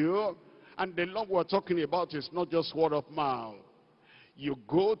you, and the love we're talking about is not just word of mouth. You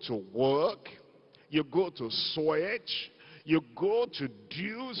go to work, you go to sweat, you go to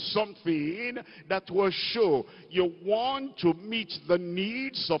do something that will show you want to meet the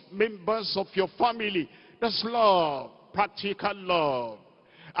needs of members of your family. That's love, practical love.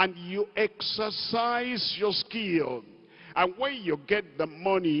 and you exercise your skill. And when you get the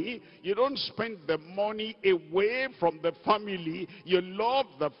money, you don't spend the money away from the family. You love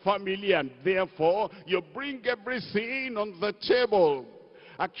the family, and therefore you bring everything on the table.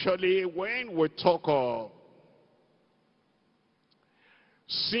 Actually, when we talk of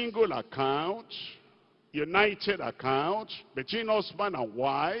single account, united account between husband and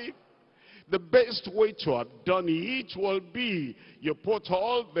wife, the best way to have done it will be you put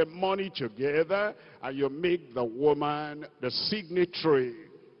all the money together and you make the woman the signatory,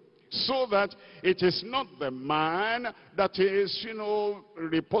 so that it is not the man that is,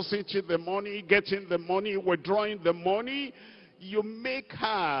 repositing the money, getting the money, withdrawing the money. You make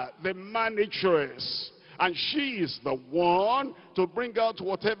her the manageress, and she is the one to bring out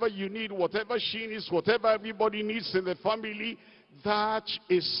whatever you need, whatever she needs, whatever everybody needs in the family. That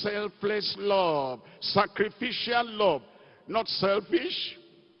is selfless love, sacrificial love, not selfish,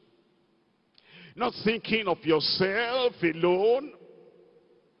 not thinking of yourself alone,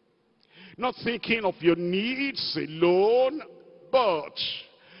 not thinking of your needs alone, but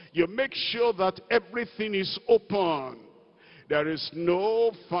you make sure that everything is open. There is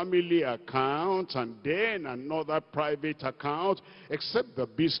no family account and then another private account, except the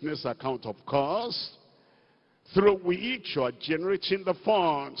business account, of course, through which you are generating the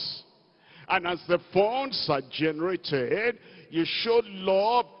funds. And as the funds are generated, you show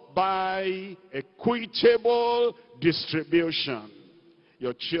love by equitable distribution.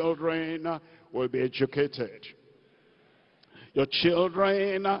 Your children will be educated. Your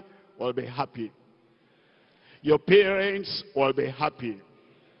children will be happy. Your parents will be happy.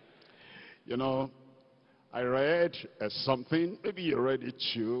 I read something, maybe you read it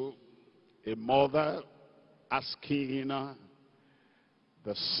too, a mother asking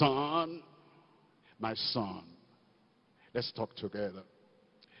the son, my son, let's talk together.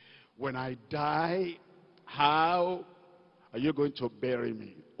 When I die, how are you going to bury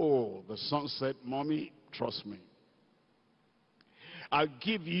me? Oh, the son said, Mommy, trust me. I'll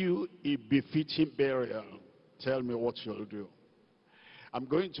give you a befitting burial. Tell me what you'll do. I'm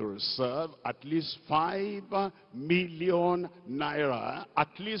going to reserve at least 5 million naira, at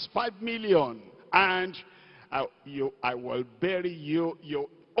least 5 million. And I will bury you.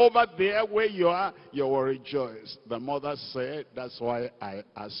 Over there where you are, you will rejoice. The mother said, that's why I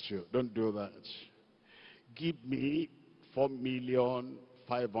asked you. Don't do that. Give me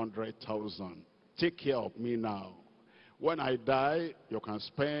 4,500,000. Take care of me now. When I die, you can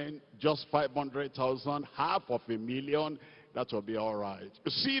spend just 500,000, half of a million. That will be all right.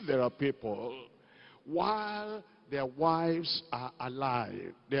 You see, there are people, while their wives are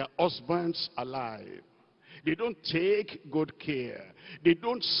alive, their husbands alive, they don't take good care. They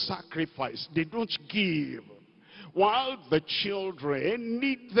don't sacrifice. They don't give. While the children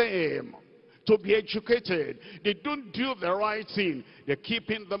need them to be educated, they don't do the right thing. They're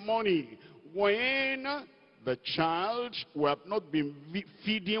keeping the money. When the child who have not been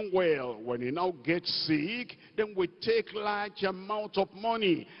feeding well, when he now gets sick, then we take large amount of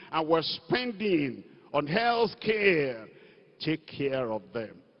money and we're spending on health care. Take care of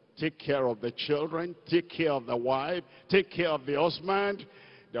them. Take care of the children. Take care of the wife. Take care of the husband.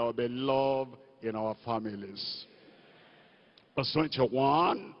 There will be love in our families. Verse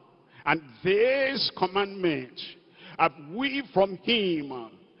 21, and this commandment have we from him,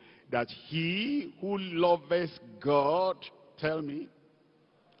 that he who loveth God, tell me,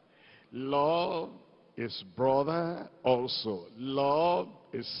 love his brother also, love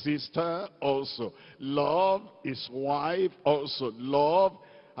his sister also, love his wife also, love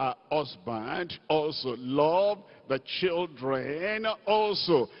her husband also, love the children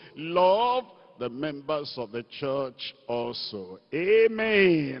also, love the members of the church also.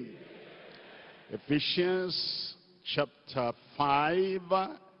 Amen. Ephesians chapter 5.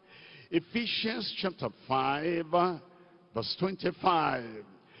 Ephesians chapter 5, verse 25.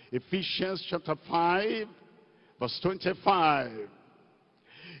 Ephesians chapter 5, verse 25.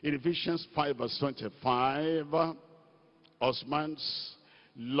 In Ephesians 5, verse 25, husbands,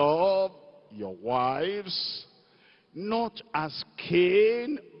 love your wives, not as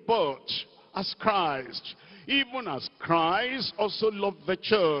Cain, but as Christ. Even as Christ also loved the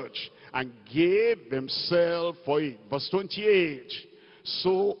church and gave himself for it. Verse 28.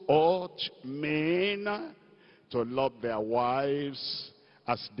 So ought men to love their wives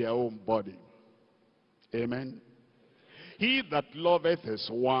as their own body. Amen. He that loveth his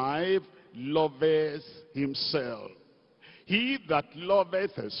wife loveth himself. He that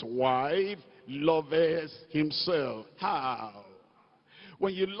loveth his wife loveth himself. How?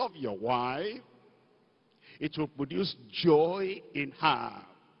 When you love your wife, it will produce joy in her.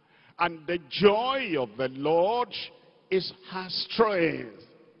 and the joy of the Lord is her strength.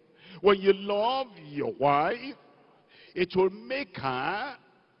 When you love your wife, it will make her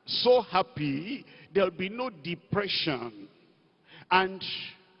so happy, there'll be no depression. And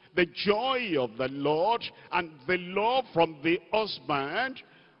the joy of the Lord and the love from the husband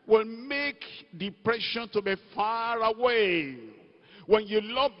will make depression to be far away. When you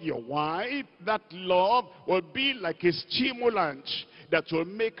love your wife, that love will be like a stimulant that will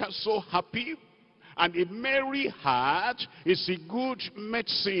make her so happy. And a merry heart is a good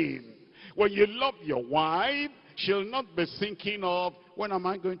medicine. When you love your wife, she'll not be thinking of, when am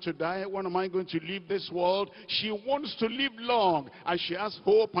I going to die? When am I going to leave this world? She wants to live long, and she has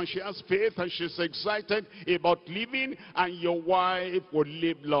hope, and she has faith, and she's excited about living, and your wife will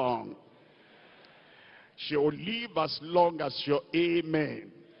live long. She will live as long as your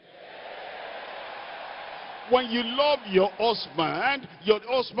amen. When you love your husband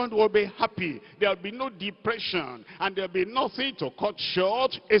will be happy. There'll be no depression, and there'll be nothing to cut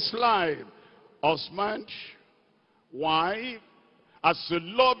short his life. Husband, wife, as you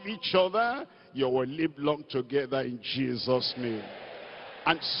love each other, you will live long together in Jesus' name.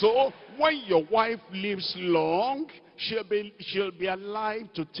 And so, when your wife lives long, she'll be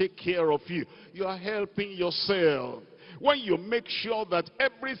alive to take care of you. You are helping yourself. When you make sure that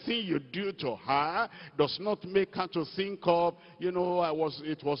everything you do to her does not make her to think of, you know,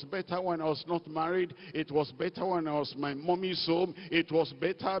 it was better when I was not married. It was better when I was my mommy's home. It was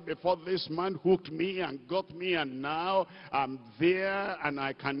better before this man hooked me and got me, and now I'm there and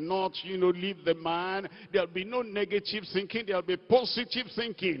I cannot, you know, leave the man. There'll be no negative thinking. There'll be positive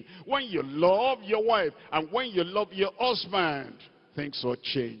thinking. When you love your wife and when you love your husband, things will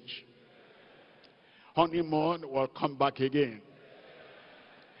change. Honeymoon will come back again.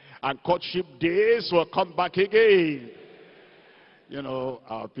 And courtship days will come back again. You know,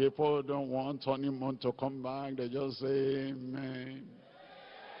 our people don't want honeymoon to come back. They just say, amen.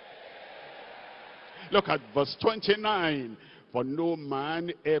 Look at verse 29. For no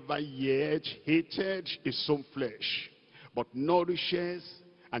man ever yet hated his own flesh, but nourishes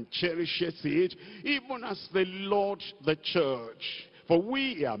and cherishes it, even as the Lord the church. For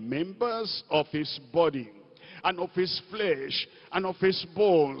we are members of his body, and of his flesh, and of his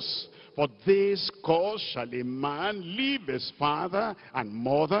bones. For this cause shall a man leave his father and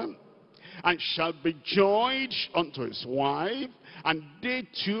mother, and shall be joined unto his wife, and they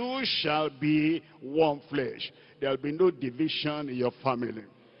two shall be one flesh. There will be no division in your family.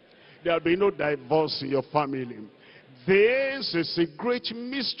 There will be no divorce in your family. This is a great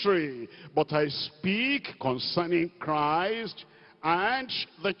mystery, but I speak concerning Christ and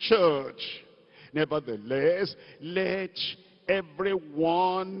the church. Nevertheless, let every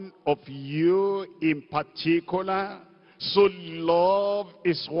one of you in particular so love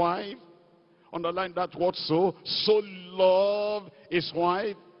his wife. Underline that word so love his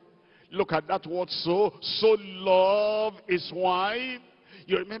wife. Look at that word so love his wife.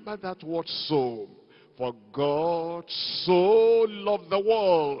 You remember that word so. For God so loved the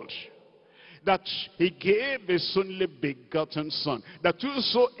world, that he gave his only begotten Son, that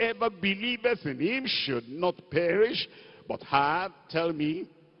whosoever believeth in him should not perish, but have, tell me,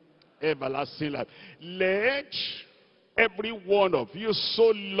 everlasting life. Let every one of you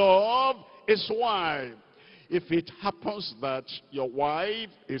so love his wife. If it happens that your wife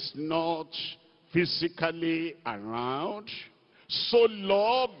is not physically around, so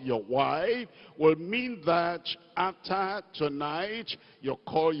love your wife will mean that after tonight, you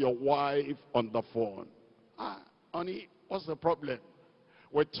call your wife on the phone. Honey, what's the problem?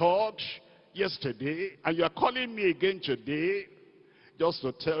 We talked yesterday, and you are calling me again today just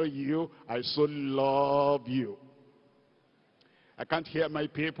to tell you I so love you. I can't hear my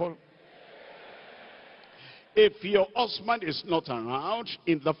people. If your husband is not around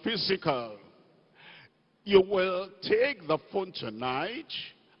in the physical, you will take the phone tonight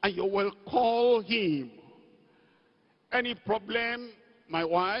and you will call him. Any problem, my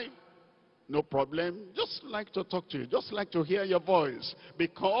wife? No problem. Just like to talk to you. Just like to hear your voice.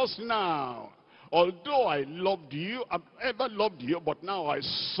 Because now, although I loved you, I've ever loved you, but now I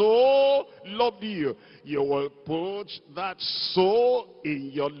so loved you. You will put that so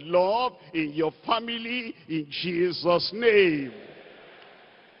in your love, in your family, in Jesus' name.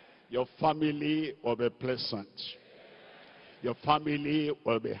 Your family will be pleasant. Your family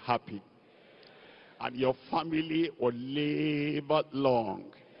will be happy. And your family will live long.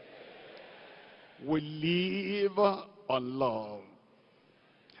 We live on love.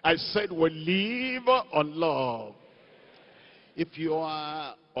 I said we live on love. If you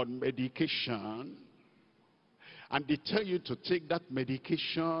are on medication and they tell you to take that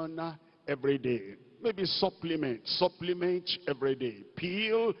medication every day. Maybe supplement every day,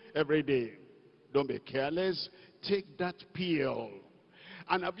 pill every day. Don't be careless, take that pill.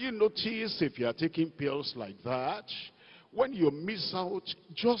 And have you noticed, if you are taking pills like that, when you miss out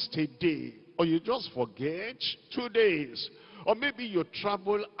just a day, or you just forget 2 days, or maybe you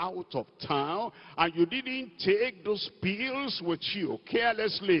travel out of town and you didn't take those pills with you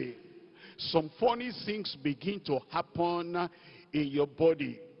carelessly, some funny things begin to happen in your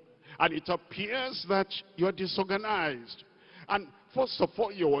body. And it appears that you are disorganized. And first of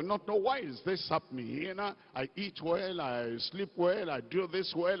all, you will not know, why is this happening? I eat well, I sleep well, I do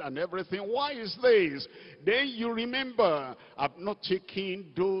this well and everything. Why is this? Then you remember, I've not taken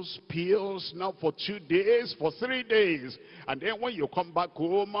those pills now for 2 days, for 3 days. And then when you come back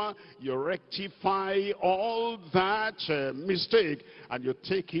home, you rectify all that mistake. And you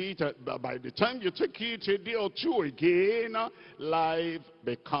take it, by the time you take it a day or two again, life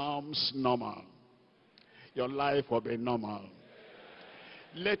becomes normal. Your life will be normal.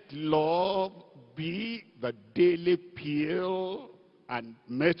 Let love be the daily pill and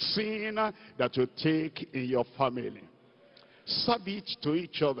medicine that you take in your family. Serve it to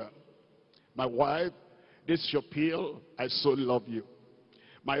each other. My wife, this is your pill, I so love you.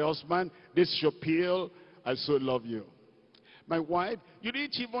 My husband, this is your pill, I so love you. My wife, you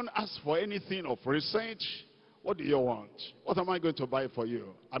didn't even ask for anything of recent. What do you want? What am I going to buy for you?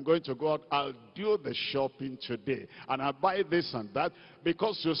 I'm going to go out. I'll do the shopping today. And I'll buy this and that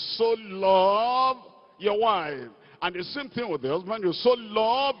because you so love your wife. And the same thing with the husband. You so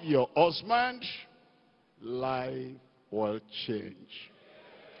love your husband, life will change.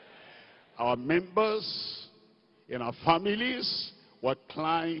 Our members in our families will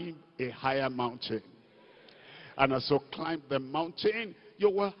climb a higher mountain. And as you climb the mountain, you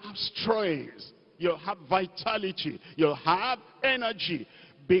will have strength. You'll have vitality. You'll have energy.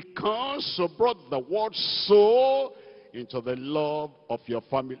 Because you brought the word soul into the love of your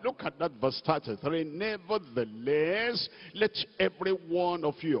family. Look at that verse 33. Nevertheless, let every one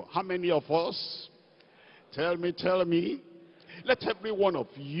of you. How many of us? Tell me. Let every one of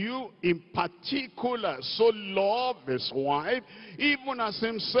you in particular so love his wife, even as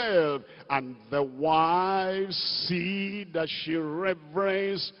himself. And the wife see that she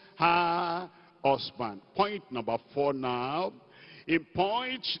reverence her husband. Point number 4 now. In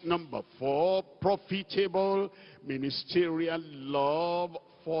point number 4, profitable ministerial love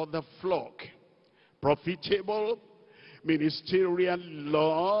for the flock. Profitable ministerial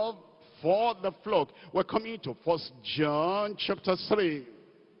love for the flock. We're coming to 1 John chapter 3.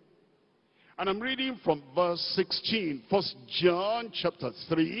 And I'm reading from verse 16. 1 John chapter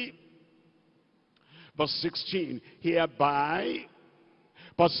 3, verse 16. Hereby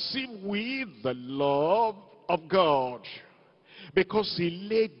perceive we the love of God, because he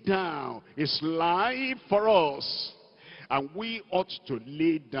laid down his life for us, and we ought to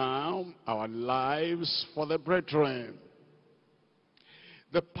lay down our lives for the brethren.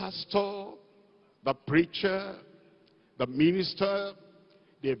 The pastor, the preacher, the minister,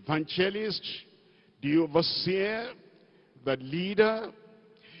 the evangelist, the overseer, the leader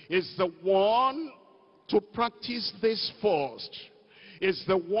is the one to practice this first. Is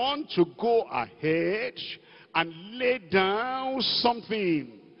the one to go ahead and lay down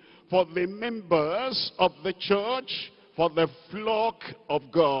something for the members of the church, for the flock of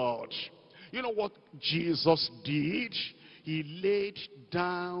God. You know what Jesus did? He laid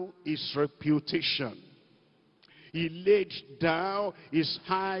down his reputation. He laid down his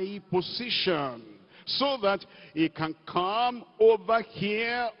high position so that he can come over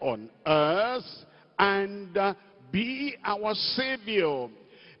here on earth and be our Savior.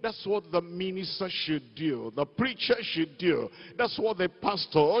 That's what the minister should do. The preacher should do. That's what the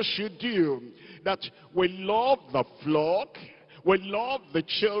pastor should do. That we love the flock. We love the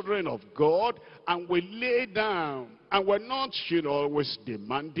children of God. And we lay down. And we're not, always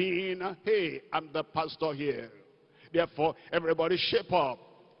demanding, hey, I'm the pastor here. Therefore, everybody shape up.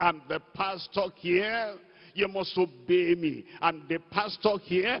 I'm the pastor here. You must obey me. I'm the pastor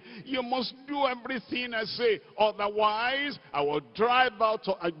here. You must do everything I say. Otherwise, I will drive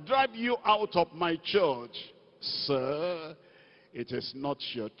you out of my church. Sir, it is not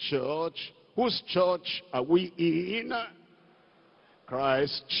your church. Whose church are we in?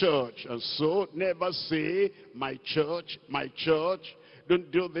 Christ's church. And so never say, my church, my church. Don't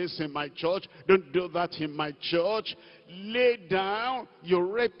do this in my church. Don't do that in my church. Lay down your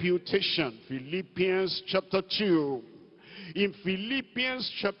reputation. Philippians chapter 2. In Philippians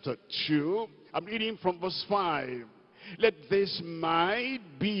chapter 2, I'm reading from verse 5. Let this mind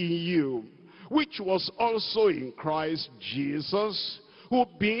be in you, which was also in Christ Jesus, who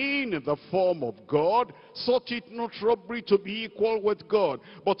being in the form of God, thought it not robbery to be equal with God,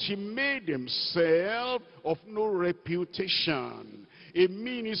 but he made himself of no reputation. A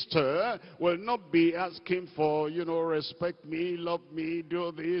minister will not be asking for, respect me, love me,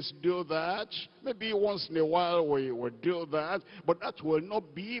 do this, do that. Maybe once in a while we will do that, but that will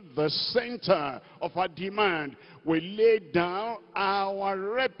not be the center of our demand. We lay down our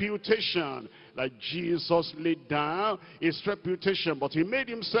reputation, like Jesus laid down his reputation, but he made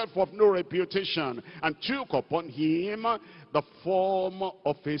himself of no reputation and took upon him the form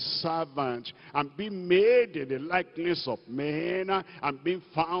of a servant, and being made in the likeness of men, and being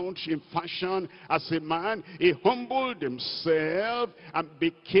found in fashion as a man, he humbled himself and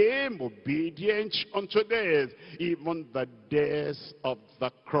became obedient unto death, even the death of the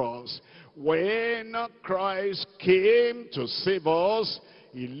cross. When Christ came to save us,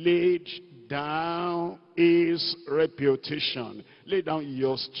 he laid down his reputation. Lay down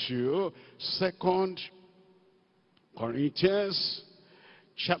yours too. 2 Corinthians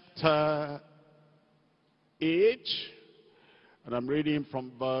chapter 8, and I'm reading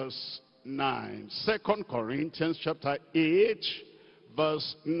from verse 9. 2 Corinthians chapter 8,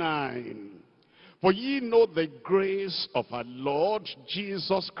 verse 9. For ye know the grace of our Lord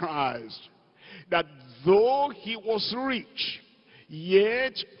Jesus Christ, that though he was rich,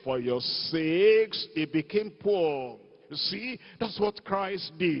 yet for your sakes he became poor. You see, that's what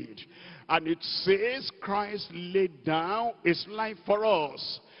Christ did. And it says Christ laid down his life for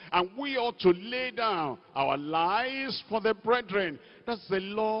us. And we ought to lay down our lives for the brethren. That's the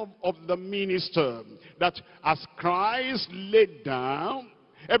love of the minister. That as Christ laid down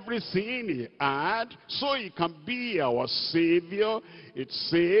everything he had, so he can be our Savior. It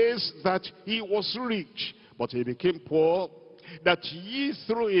says that he was rich, but he became poor, that ye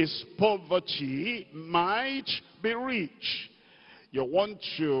through his poverty might be rich. You want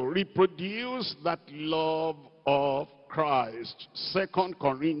to reproduce that love of Christ. 2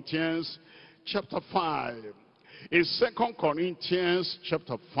 Corinthians chapter 5. In 2 Corinthians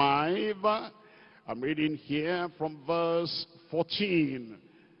chapter 5, I'm reading here from verse 14.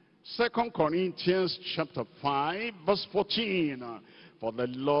 2 Corinthians chapter 5, verse 14. For the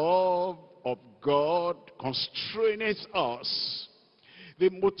love of God constraineth us. The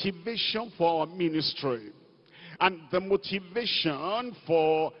motivation for our ministry and the motivation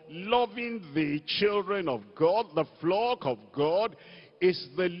for loving the children of God, the flock of God, is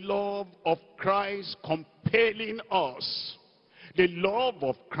the love of Christ compelling us. The love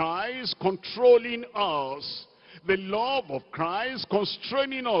of Christ controlling us. The love of Christ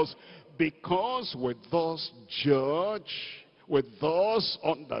constraining us. Because we thus judge, we thus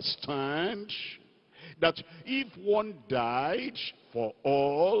understand that if one died for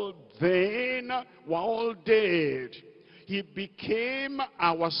all, then we're all dead. He became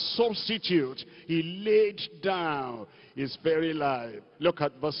our substitute. He laid down his very life. Look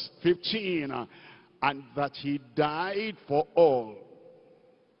at verse 15. And that he died for all,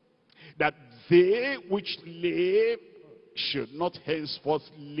 that they which live should not henceforth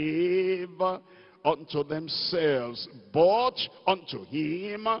live unto themselves, but unto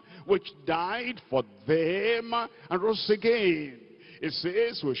him which died for them and rose again. It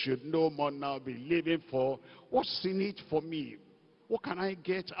says we should no more now be living for what's in it for me. What can I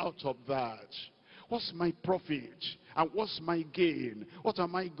get out of that? What's my profit? And what's my gain? What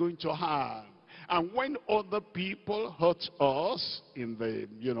am I going to have? And when other people hurt us in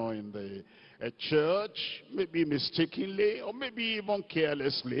the church, maybe mistakenly, or maybe even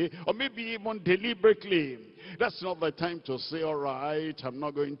carelessly, or maybe even deliberately, that's not the time to say, all right, I'm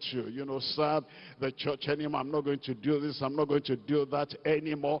not going to, serve the church anymore. I'm not going to do this. I'm not going to do that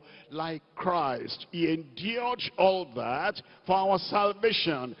anymore. Like Christ, he endured all that for our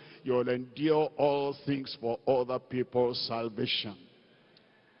salvation. You'll endure all things for other people's salvation.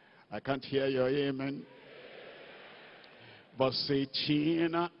 I can't hear your amen. Verse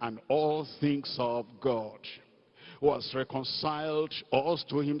 18, and all things of God, who has reconciled us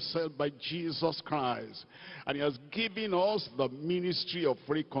to himself by Jesus Christ, and he has given us the ministry of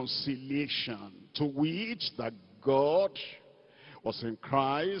reconciliation, to which that God was in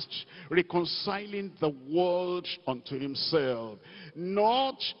Christ, reconciling the world unto himself,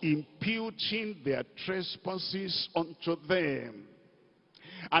 not imputing their trespasses unto them,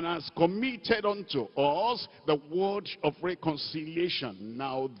 and has committed unto us the word of reconciliation.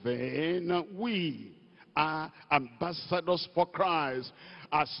 Now then, we are ambassadors for Christ,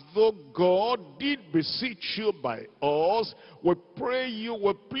 as though God did beseech you by us. We pray you,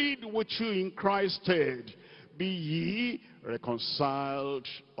 we plead with you in Christ's stead. be ye reconciled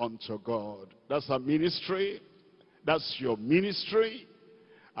unto God. That's our ministry. That's your ministry.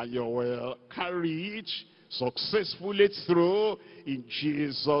 And you will carry it successfully through in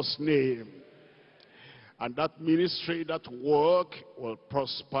Jesus' name. And that ministry, that work will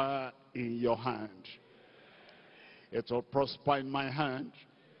prosper in your hand. It will prosper in my hand.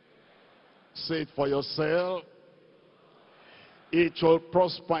 Say it for yourself. It will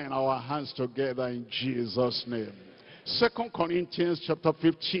prosper in our hands together in Jesus' name. 2 Corinthians chapter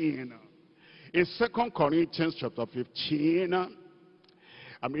 15. In 2 Corinthians chapter 15,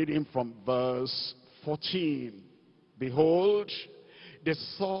 I'm reading from verse 14. Behold, the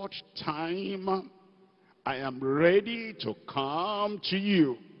third time I am ready to come to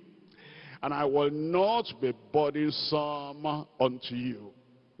you, and I will not be burdensome unto you.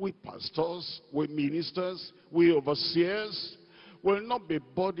 We pastors, we ministers, we overseers will not be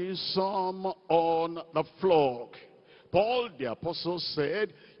burdensome on the flock. Paul the apostle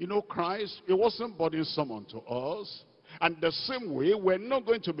said, you know, Christ, it wasn't burdensome unto us. And the same way, we're not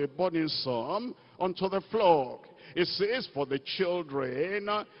going to be burdensome unto the flock. It says, for the children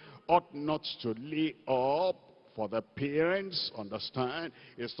ought not to lay up for the parents. Understand?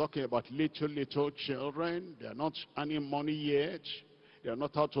 It's talking about little children. They are not earning money yet. They are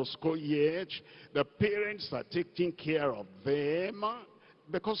not out of school yet. The parents are taking care of them.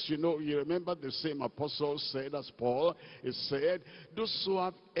 Because, you know, you remember the same apostle said as Paul. He said, those who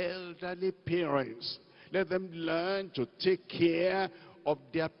have elderly parents, let them learn to take care of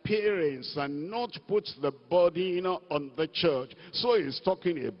their parents and not put the burden on the church. So he's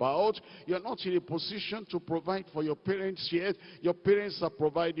talking about, you're not in a position to provide for your parents yet. Your parents are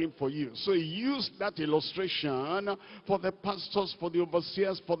providing for you. So he used that illustration for the pastors, for the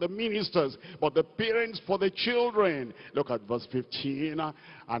overseers, for the ministers, but the parents for the children. Look at verse 15.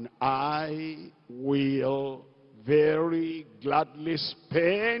 And I will very gladly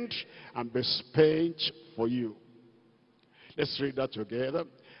spend and be spent for you. Let's read that together.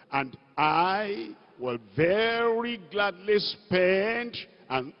 And I will very gladly spend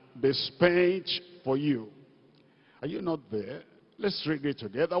and be spent for you. Are you not there? Let's read it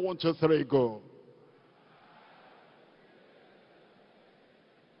together. 1, 2, 3, go.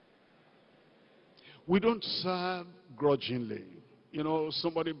 We don't serve grudgingly. You know,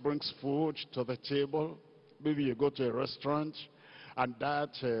 somebody brings food to the table. Maybe you go to a restaurant, and that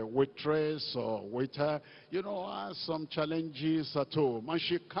waitress or waiter, you know, has some challenges at home. And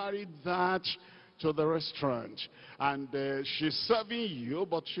she carried that to the restaurant. And she's serving you,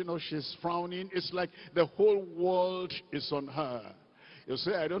 but, you know, she's frowning. It's like the whole world is on her. You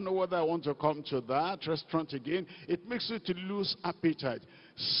say, I don't know whether I want to come to that restaurant again. It makes you to lose appetite.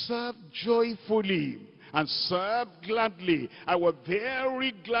 Serve joyfully and serve gladly. I will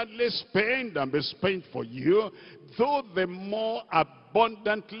very gladly spend and be spent for you. Though the more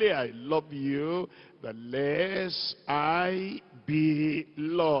abundantly I love you, the less I be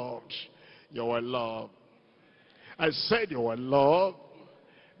loved. You are loved. I said you are loved.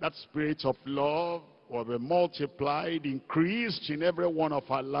 That spirit of love will be multiplied, increased in every one of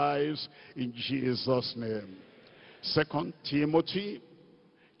our lives in Jesus' name. 2 Timothy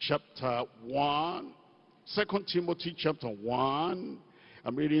chapter 1. 2 Timothy chapter 1,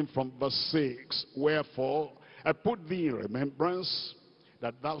 I'm reading from verse 6. Wherefore, I put thee in remembrance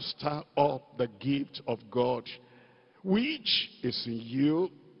that thou stir up the gift of God, which is in you,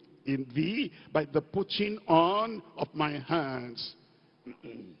 in thee, by the putting on of my hands.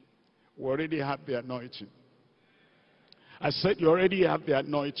 We already have the anointing. I said you already have the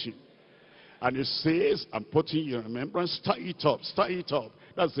anointing. And it says, I'm putting you in remembrance. Stir it up, stir it up.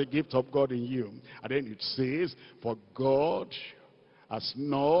 That's the gift of God in you. And then it says, for God has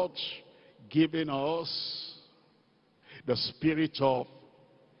not given us the spirit of,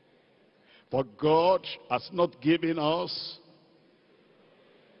 for God has not given us,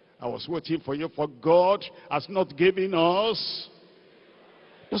 I was waiting for you, for God has not given us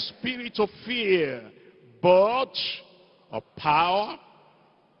the spirit of fear, but of power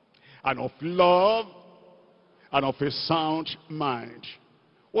and of love and of a sound mind.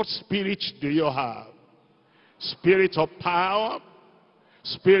 What spirit do you have? Spirit of power,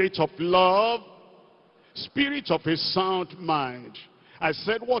 spirit of love, spirit of a sound mind. I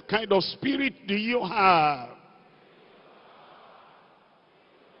said, what kind of spirit do you have?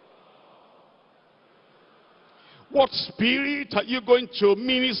 What spirit are you going to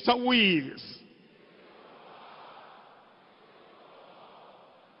minister with?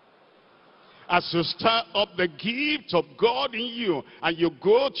 As you stir up the gift of God in you, and you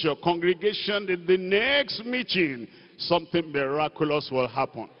go to your congregation in the next meeting, something miraculous will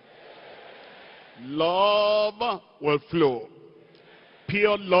happen. Love will flow.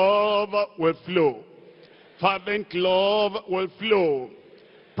 Pure love will flow. Fervent love will flow.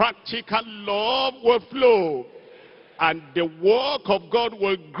 Practical love will flow. And the work of God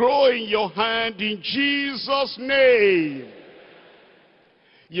will grow in your hand in Jesus' name.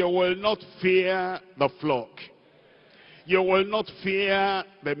 You will not fear the flock. You will not fear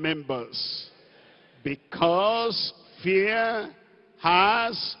the members. Because fear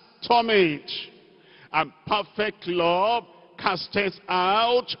has torment. And perfect love casteth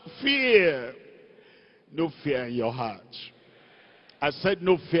out fear. No fear in your heart. I said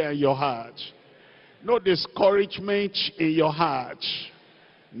no fear in your heart. No discouragement in your heart.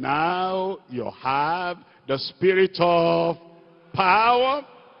 Now you have the spirit of power.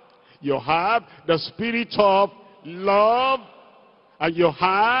 You have the spirit of love. And you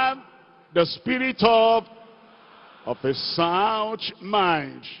have the spirit of a sound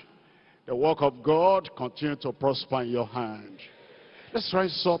mind. The work of God continue to prosper in your hand. Let's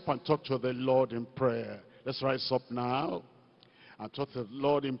rise up and talk to the Lord in prayer. Let's rise up now and talk to the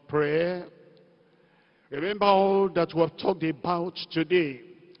Lord in prayer. Remember all that we have talked about today.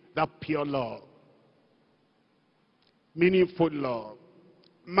 That pure love, meaningful love,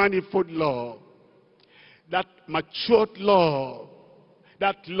 manifold love, that matured love,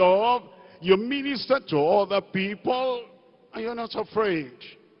 that love you minister to other people and you're not afraid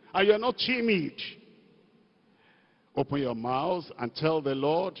and you're not timid. Open your mouth and tell the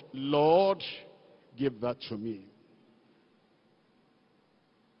Lord, Lord, give that to me.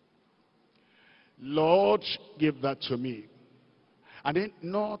 Lord, give that to me. And then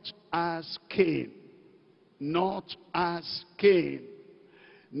not as Cain, not as Cain,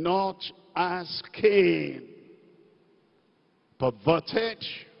 not as Cain. Perverted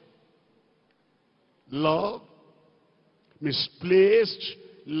love, misplaced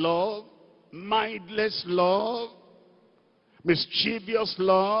love, mindless love, mischievous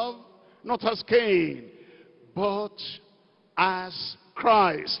love, not as Cain, but as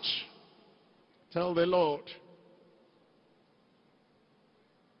Christ. Tell the Lord.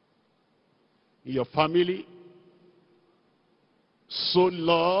 In your family, so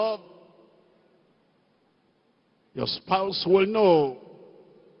love, your spouse will know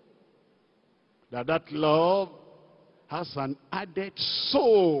that that love has an added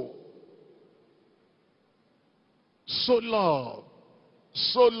soul. So love,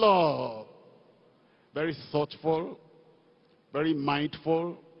 very thoughtful, very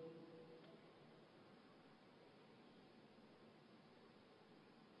mindful,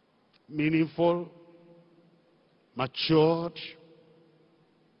 meaningful, matured,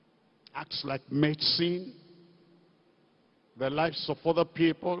 acts like medicine, the lives of other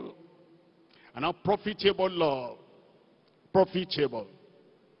people, and a profitable love, profitable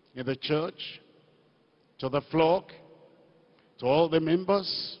in the church, to the flock, to all the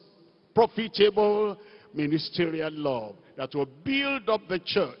members, profitable ministerial love that will build up the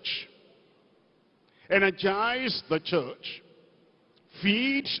church, energize the church,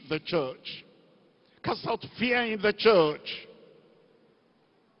 feed the church, cast out fear in the church,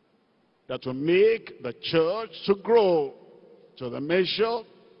 that will make the church to grow to the measure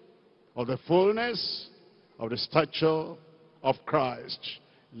of the fullness of the stature of Christ.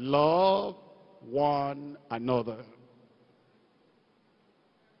 Love one another.